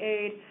auxiliary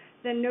aid,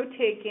 then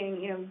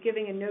note-taking,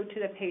 giving a note to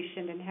the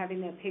patient and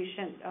having the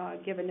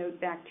patient give a note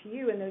back to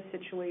you in those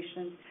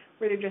situations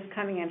where they're just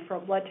coming in for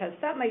a blood test,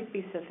 that might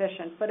be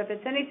sufficient. But if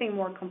it's anything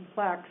more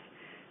complex,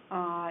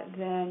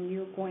 then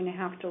you're going to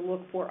have to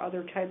look for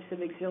other types of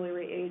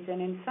auxiliary aids,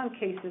 and in some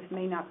cases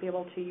may not be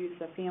able to use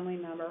the family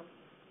member.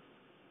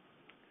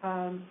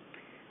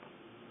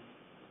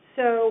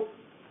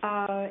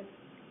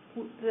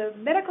 The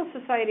medical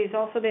society has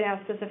also been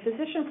asked, does a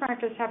physician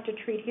practice have to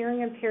treat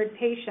hearing-impaired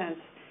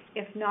patients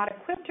if not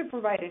equipped to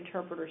provide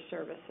interpreter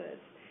services?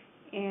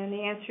 And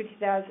the answer to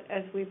that,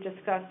 as we've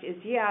discussed, is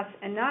yes.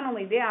 And not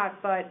only that,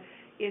 but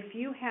if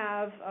you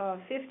have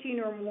 15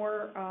 or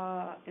more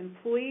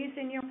employees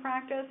in your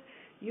practice,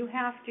 you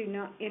have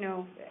to,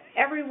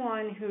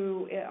 everyone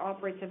who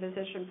operates a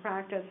physician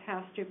practice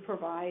has to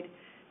provide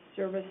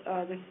service,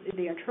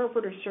 the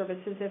interpreter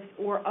services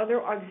or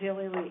other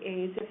auxiliary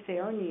aids if they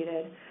are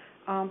needed.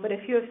 But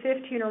if you have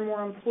 15 or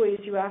more employees,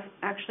 you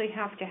actually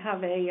have to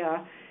have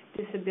a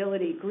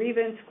disability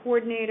grievance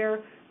coordinator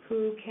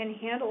who can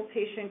handle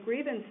patient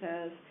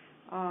grievances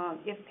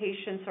if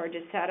patients are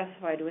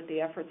dissatisfied with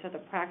the efforts of the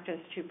practice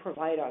to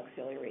provide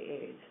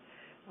auxiliary aids.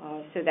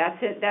 So that's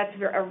it. That's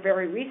a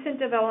very recent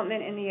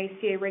development in the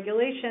ACA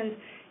regulations,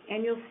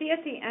 and you'll see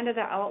at the end of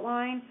the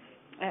outline,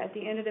 at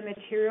the end of the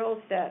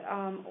materials, that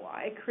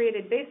I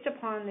created, based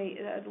upon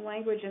the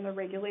language in the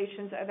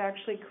regulations, I've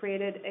actually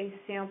created a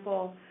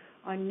sample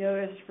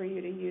notice for you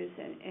to use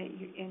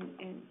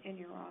in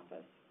your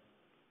office.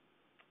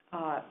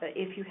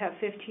 If you have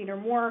 15 or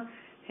more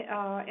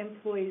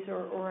employees,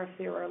 or if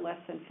there are less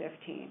than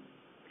 15.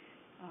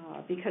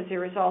 Because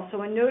there is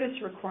also a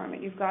notice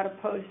requirement. You've got to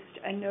post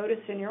a notice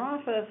in your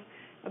office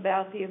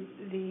about the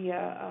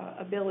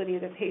ability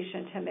of the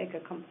patient to make a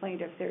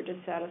complaint if they're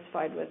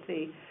dissatisfied with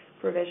the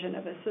provision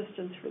of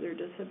assistance for their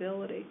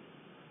disability.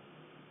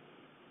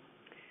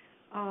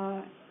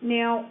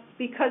 Now,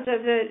 because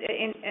of the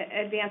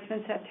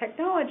advancements of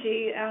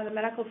technology, the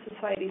Medical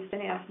Society has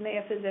been asked, may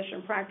a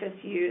physician practice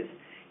use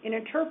an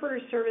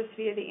interpreter service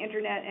via the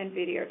internet and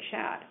video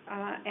chat?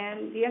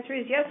 And the answer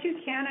is yes, you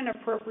can in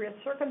appropriate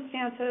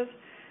circumstances.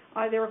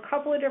 There are a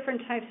couple of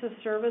different types of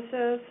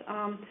services.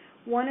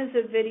 One is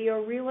a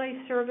video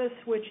relay service,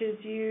 which is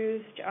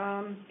used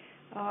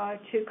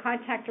to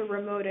contact a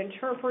remote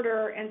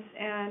interpreter,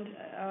 and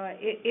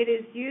it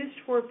is used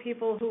for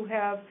people who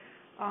have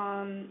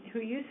who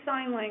use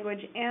sign language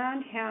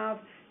and have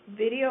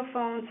video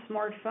phones,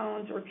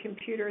 smartphones, or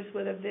computers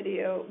with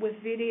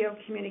video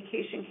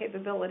communication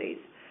capabilities.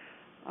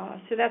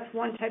 So that's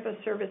one type of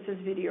service, is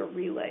video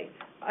relay.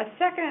 A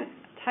second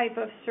type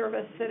of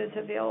service that is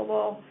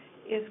available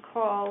is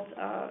called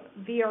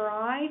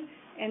VRI,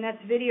 and that's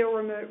video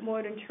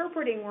remote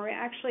interpreting, where we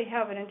actually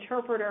have an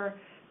interpreter.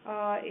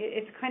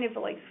 It's kind of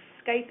like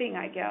Skyping,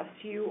 I guess.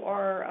 You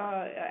are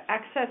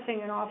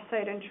accessing an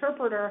off-site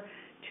interpreter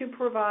to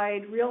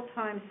provide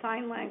real-time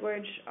sign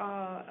language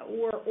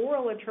or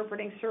oral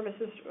interpreting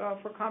services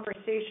for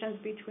conversations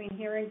between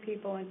hearing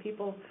people and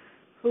people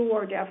who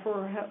are deaf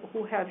or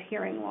who have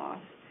hearing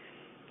loss.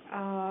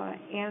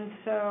 And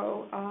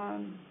so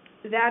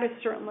that is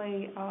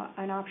certainly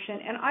an option.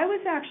 And I was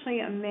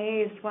actually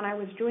amazed when I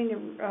was doing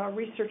the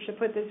research to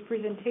put this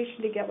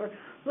presentation together,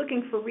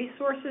 looking for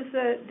resources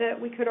that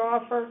we could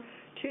offer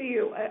to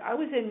you. I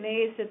was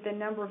amazed at the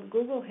number of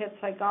Google hits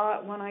I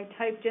got when I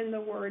typed in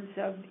the words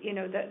of,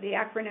 the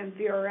acronym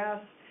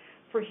VRS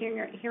for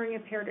hearing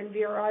impaired and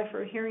VRI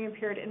for hearing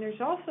impaired, and there's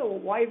also a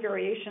wide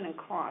variation in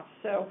cost.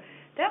 So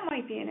that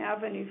might be an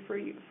avenue for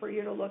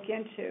you to look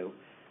into.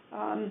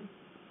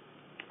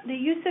 The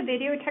use of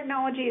video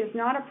technology is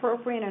not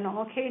appropriate in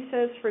all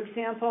cases. For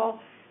example,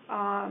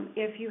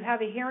 if you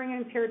have a hearing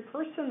impaired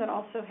person that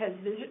also has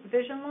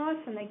vision loss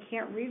and they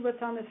can't read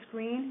what's on the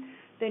screen,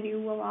 then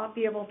you will not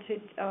be able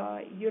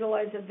to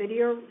utilize a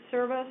video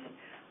service.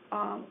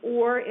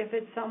 Or if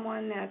it's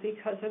someone that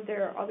because of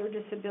their other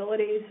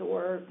disabilities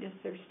or just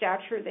their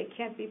stature, they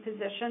can't be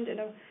positioned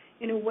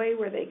in a way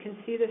where they can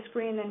see the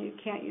screen, then you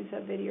can't use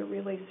a video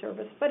relay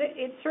service. But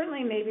it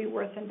certainly may be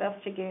worth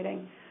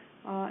investigating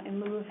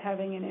in lieu of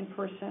having an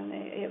in-person.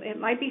 It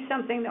might be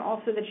something that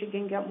also that you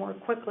can get more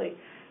quickly.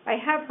 I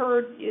have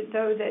heard,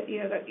 though, that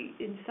that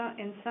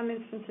in some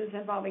instances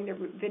involving the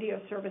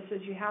video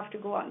services, you have to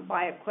go out and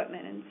buy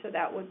equipment, and so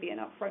that would be an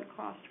upfront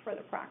cost for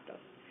the practice.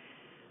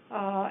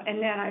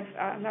 And then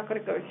I'm not going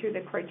to go through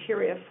the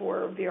criteria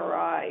for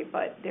VRI,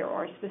 but there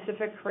are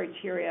specific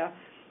criteria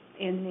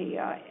in the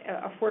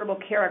Affordable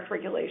Care Act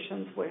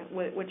regulations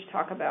which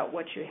talk about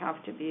what you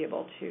have to be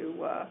able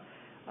to,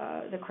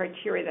 the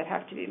criteria that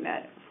have to be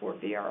met for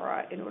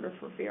VRI in order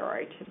for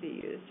VRI to be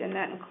used, and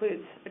that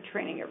includes the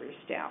training of your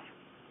staff.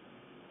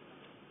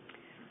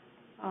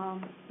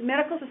 The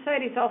Medical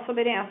Society has also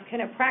been asked,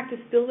 can a practice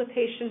bill the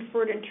patient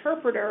for an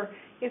interpreter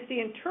if the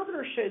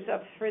interpreter shows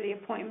up for the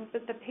appointment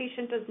but the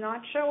patient does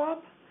not show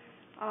up?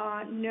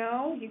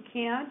 No, you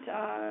can't.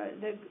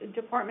 The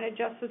Department of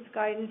Justice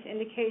guidance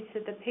indicates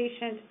that the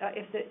patient,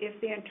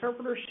 if the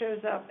interpreter shows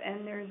up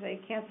and there's a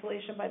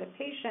cancellation by the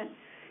patient,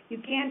 you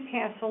can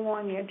pass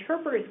along the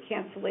interpreter's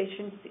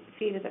cancellation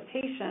fee to the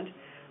patient.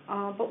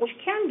 But what you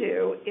can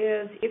do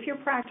is, if your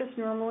practice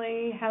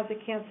normally has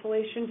a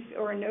cancellation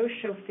or a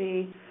no-show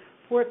fee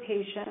for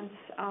patients,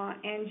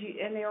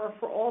 and they are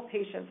for all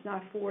patients,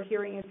 not for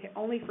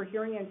only for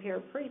hearing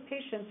impaired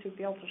patients who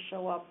fail to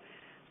show up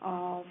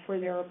for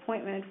their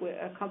appointment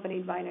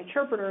accompanied by an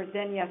interpreter,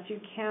 then yes, you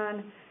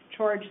can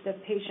charge the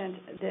patient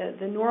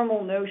the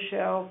normal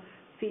no-show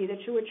fee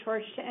that you would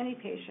charge to any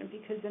patient,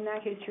 because in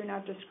that case you're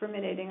not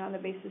discriminating on the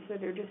basis of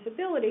their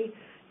disability.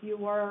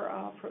 You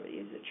are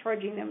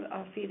charging them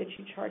a fee that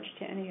you charge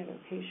to any other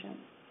patient.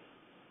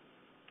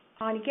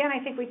 And again,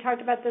 I think we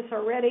talked about this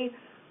already.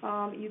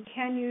 You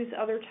can use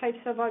other types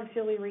of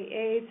auxiliary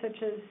aids,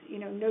 such as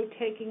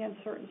note-taking in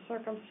certain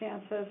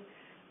circumstances,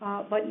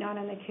 but not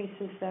in the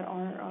cases that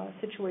are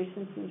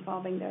situations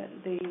involving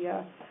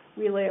the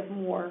relay of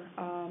more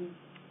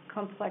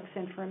complex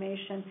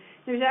information.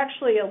 There's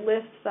actually a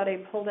list that I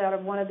pulled out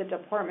of one of the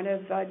Department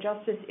of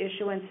Justice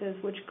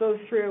issuances, which go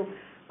through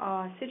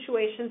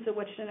situations in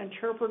which an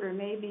interpreter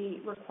may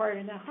be required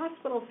in a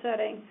hospital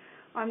setting.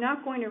 I'm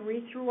not going to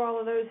read through all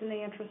of those in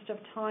the interest of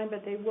time,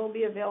 but they will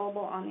be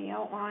available on the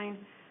outline.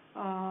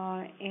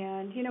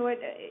 And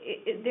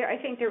I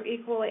think they're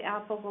equally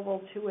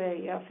applicable to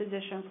a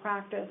physician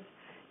practice.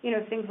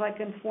 Things like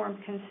informed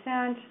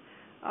consent,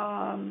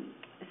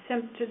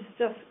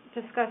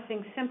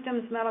 discussing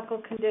symptoms, medical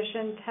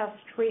condition, test,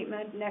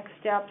 treatment, next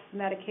steps,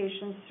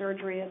 medication,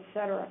 surgery,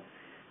 etc.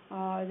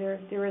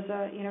 There is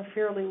a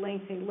fairly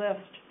lengthy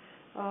list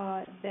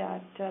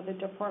that the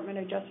Department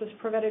of Justice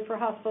provided for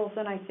hospitals,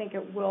 and I think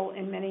it will,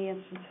 in many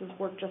instances,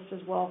 work just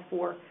as well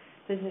for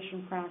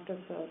physician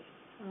practices.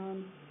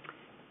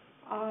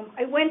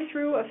 I went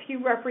through a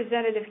few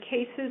representative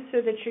cases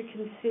so that you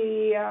can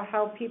see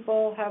how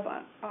people have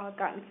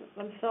gotten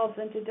themselves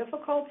into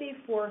difficulty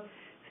for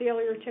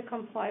failure to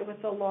comply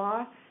with the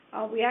law.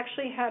 We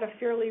actually had a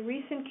fairly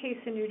recent case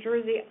in New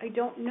Jersey. I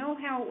don't know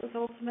how it was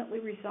ultimately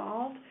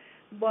resolved,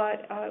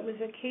 but it was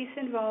a case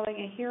involving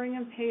a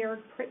hearing-impaired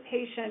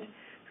patient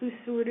who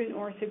sued an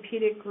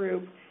orthopedic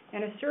group,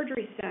 and a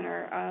surgery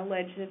center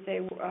alleged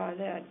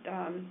that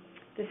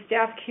the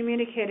staff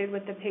communicated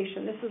with the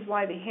patient. This is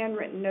why the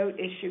handwritten note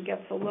issue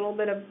gets a little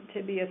bit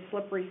to be a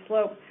slippery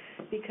slope,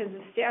 because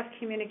the staff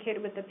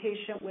communicated with the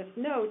patient with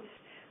notes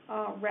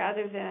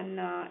rather than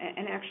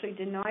and actually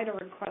denied a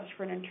request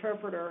for an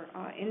interpreter.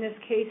 In this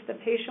case, the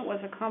patient was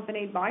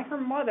accompanied by her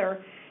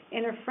mother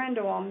and a friend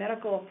to all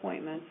medical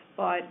appointments,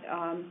 but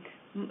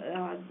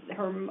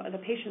the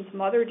patient's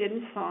mother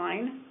didn't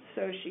sign,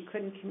 so she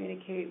couldn't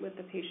communicate with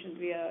the patient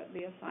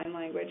via sign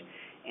language,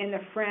 and the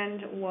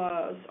friend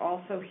was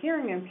also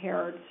hearing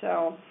impaired,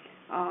 so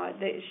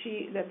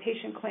the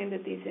patient claimed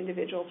that these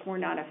individuals were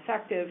not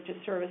effective to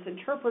serve as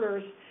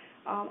interpreters.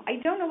 I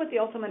don't know what the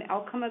ultimate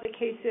outcome of the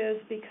case is,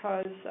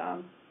 because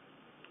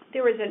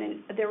there was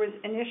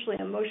initially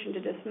a motion to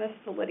dismiss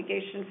the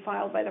litigation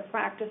filed by the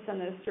practice and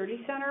the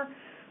surgery center,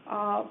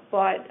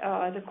 but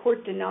the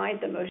court denied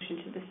the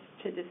motion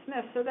to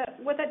dismiss. So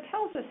what that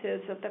tells us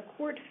is that the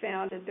court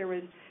found that there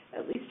was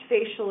at least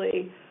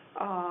facially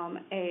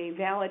a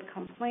valid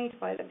complaint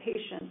by the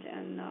patient,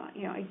 and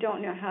I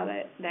don't know how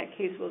that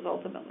case was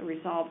ultimately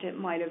resolved. It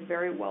might have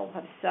very well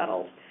have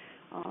settled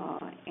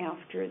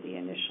after the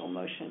initial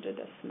motion to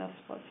dismiss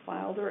was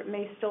filed, or it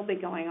may still be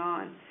going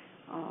on.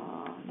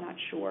 I'm not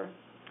sure.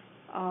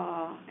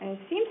 And it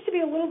seems to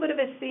be a little bit of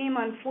a theme,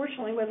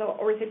 unfortunately, with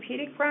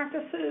orthopedic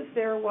practices.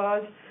 There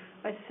was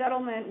a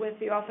settlement with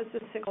the Office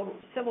of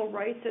Civil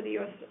Rights of the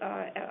U.S.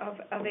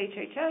 of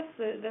HHS.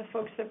 The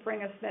folks that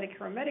bring us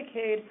Medicare and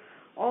Medicaid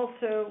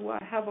also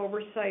have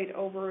oversight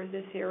over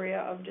this area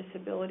of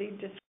disability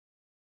discrimination.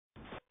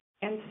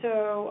 And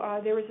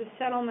so there was a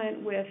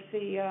settlement with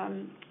the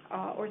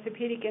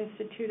Orthopedic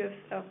Institute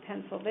of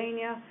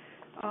Pennsylvania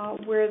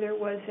where there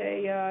was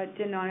a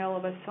denial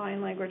of a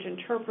sign language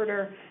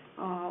interpreter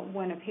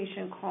when a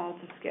patient called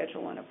to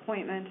schedule an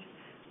appointment.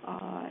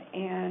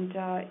 And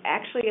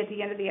actually at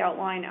the end of the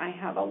outline I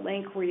have a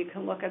link where you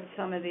can look at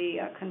some of the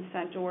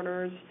consent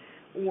orders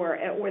or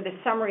the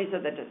summaries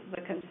of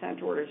the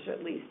consent orders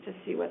at least to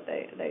see what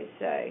they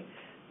say.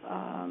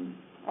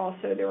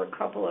 Also there were a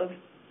couple of,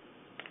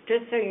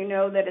 just so you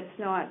know that it's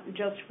not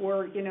just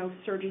for,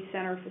 surgery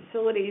center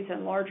facilities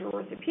and larger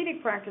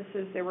orthopedic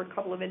practices, there were a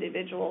couple of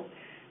individuals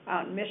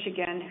out in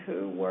Michigan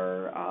who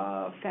were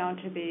found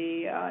to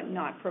be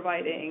not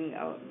providing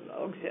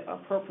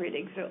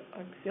appropriate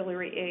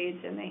auxiliary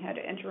aids, and they had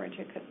to enter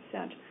into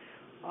consent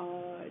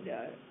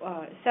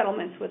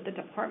settlements with the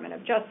Department of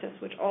Justice,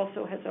 which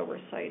also has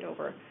oversight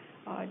over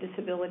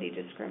disability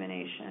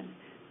discrimination.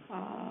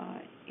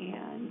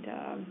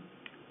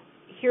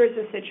 Here's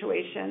a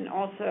situation.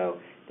 Also,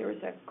 there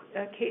was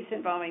a case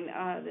involving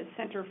the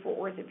Center for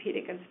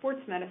Orthopedic and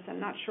Sports Medicine.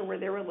 Not sure where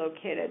they were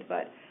located,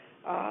 but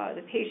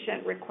the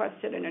patient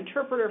requested an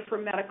interpreter for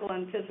medical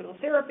and physical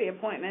therapy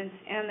appointments,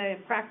 and the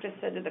practice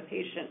said to the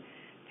patient,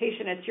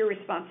 it's your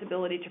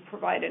responsibility to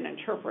provide an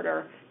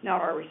interpreter,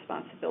 not our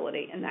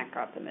responsibility, and that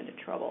got them into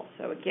trouble.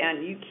 So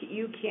again,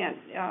 you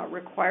can't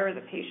require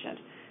the patient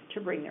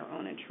to bring their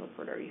own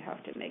interpreter. You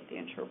have to make the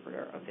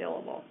interpreter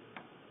available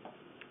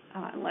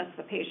unless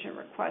the patient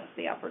requests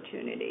the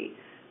opportunity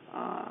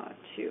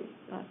to,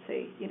 let's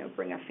say,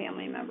 bring a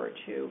family member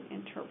to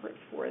interpret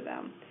for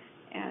them,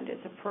 and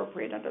it's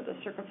appropriate under the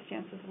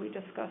circumstances we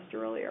discussed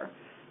earlier.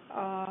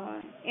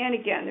 And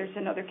again, there's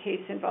another case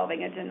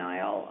involving a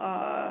denial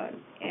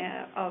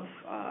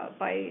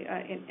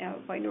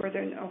by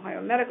Northern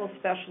Ohio medical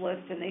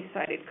specialists, and they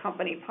cited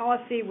company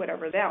policy,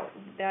 whatever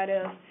that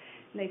is,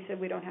 and they said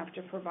we don't have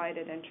to provide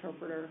an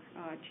interpreter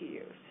to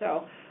you.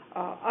 So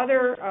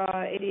other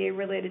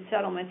ADA-related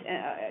settlements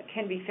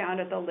can be found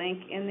at the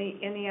link in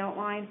the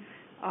outline.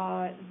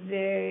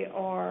 They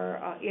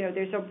are,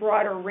 there's a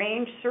broader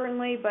range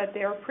certainly, but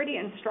they are pretty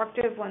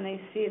instructive when they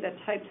see the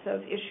types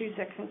of issues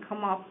that can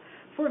come up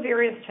for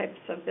various types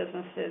of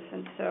businesses,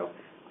 and so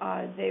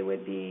they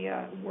would be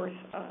worth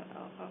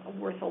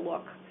a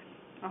look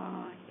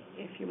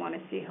if you want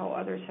to see how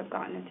others have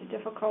gotten into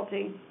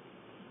difficulty.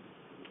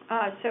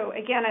 So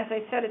again, as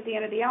I said at the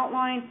end of the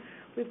outline,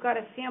 we've got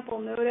a sample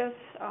notice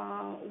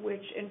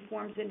which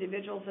informs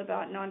individuals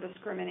about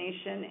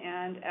non-discrimination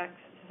and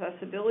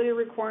accessibility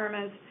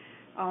requirements.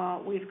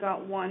 We've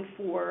got one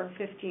for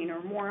 15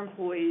 or more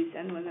employees,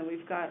 and then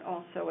we've got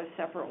also a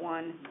separate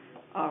one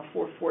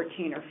for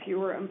 14 or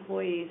fewer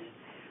employees.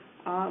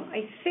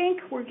 I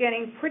think we're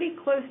getting pretty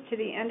close to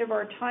the end of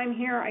our time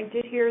here. I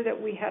did hear that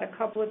we had a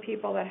couple of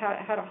people that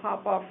had to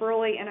hop off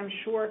early, and I'm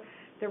sure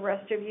the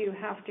rest of you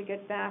have to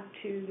get back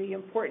to the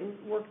important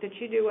work that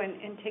you do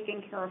in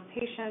taking care of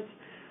patients.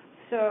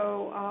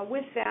 So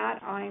with that,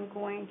 I'm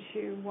going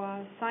to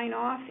sign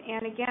off.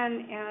 And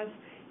again, as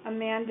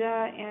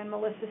Amanda and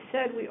Melissa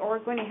said, we are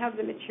going to have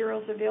the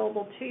materials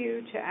available to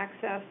you to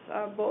access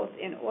both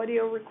in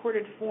audio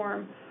recorded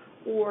form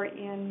or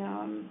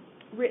in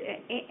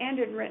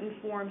written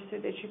form, so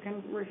that you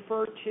can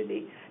refer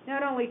to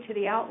not only to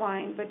the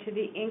outline, but to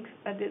the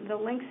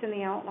links in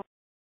the outline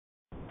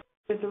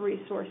with the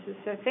resources.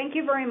 So thank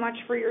you very much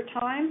for your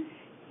time,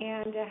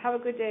 and have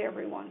a good day,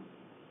 everyone.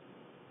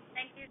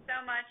 Thank you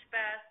so much,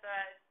 Beth.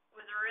 It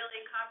was a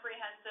really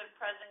comprehensive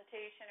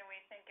presentation, and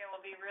we think it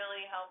will be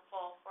really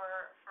helpful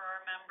for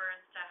our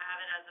members to have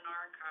it as an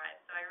archive.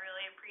 So I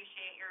really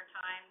appreciate your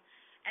time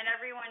and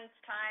everyone's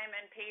time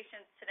and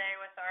patience today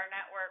with our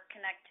network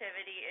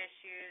connectivity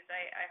issues.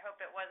 I hope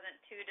it wasn't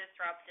too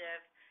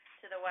disruptive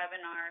to the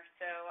webinar.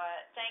 So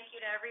thank you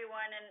to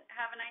everyone, and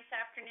have a nice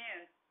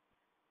afternoon.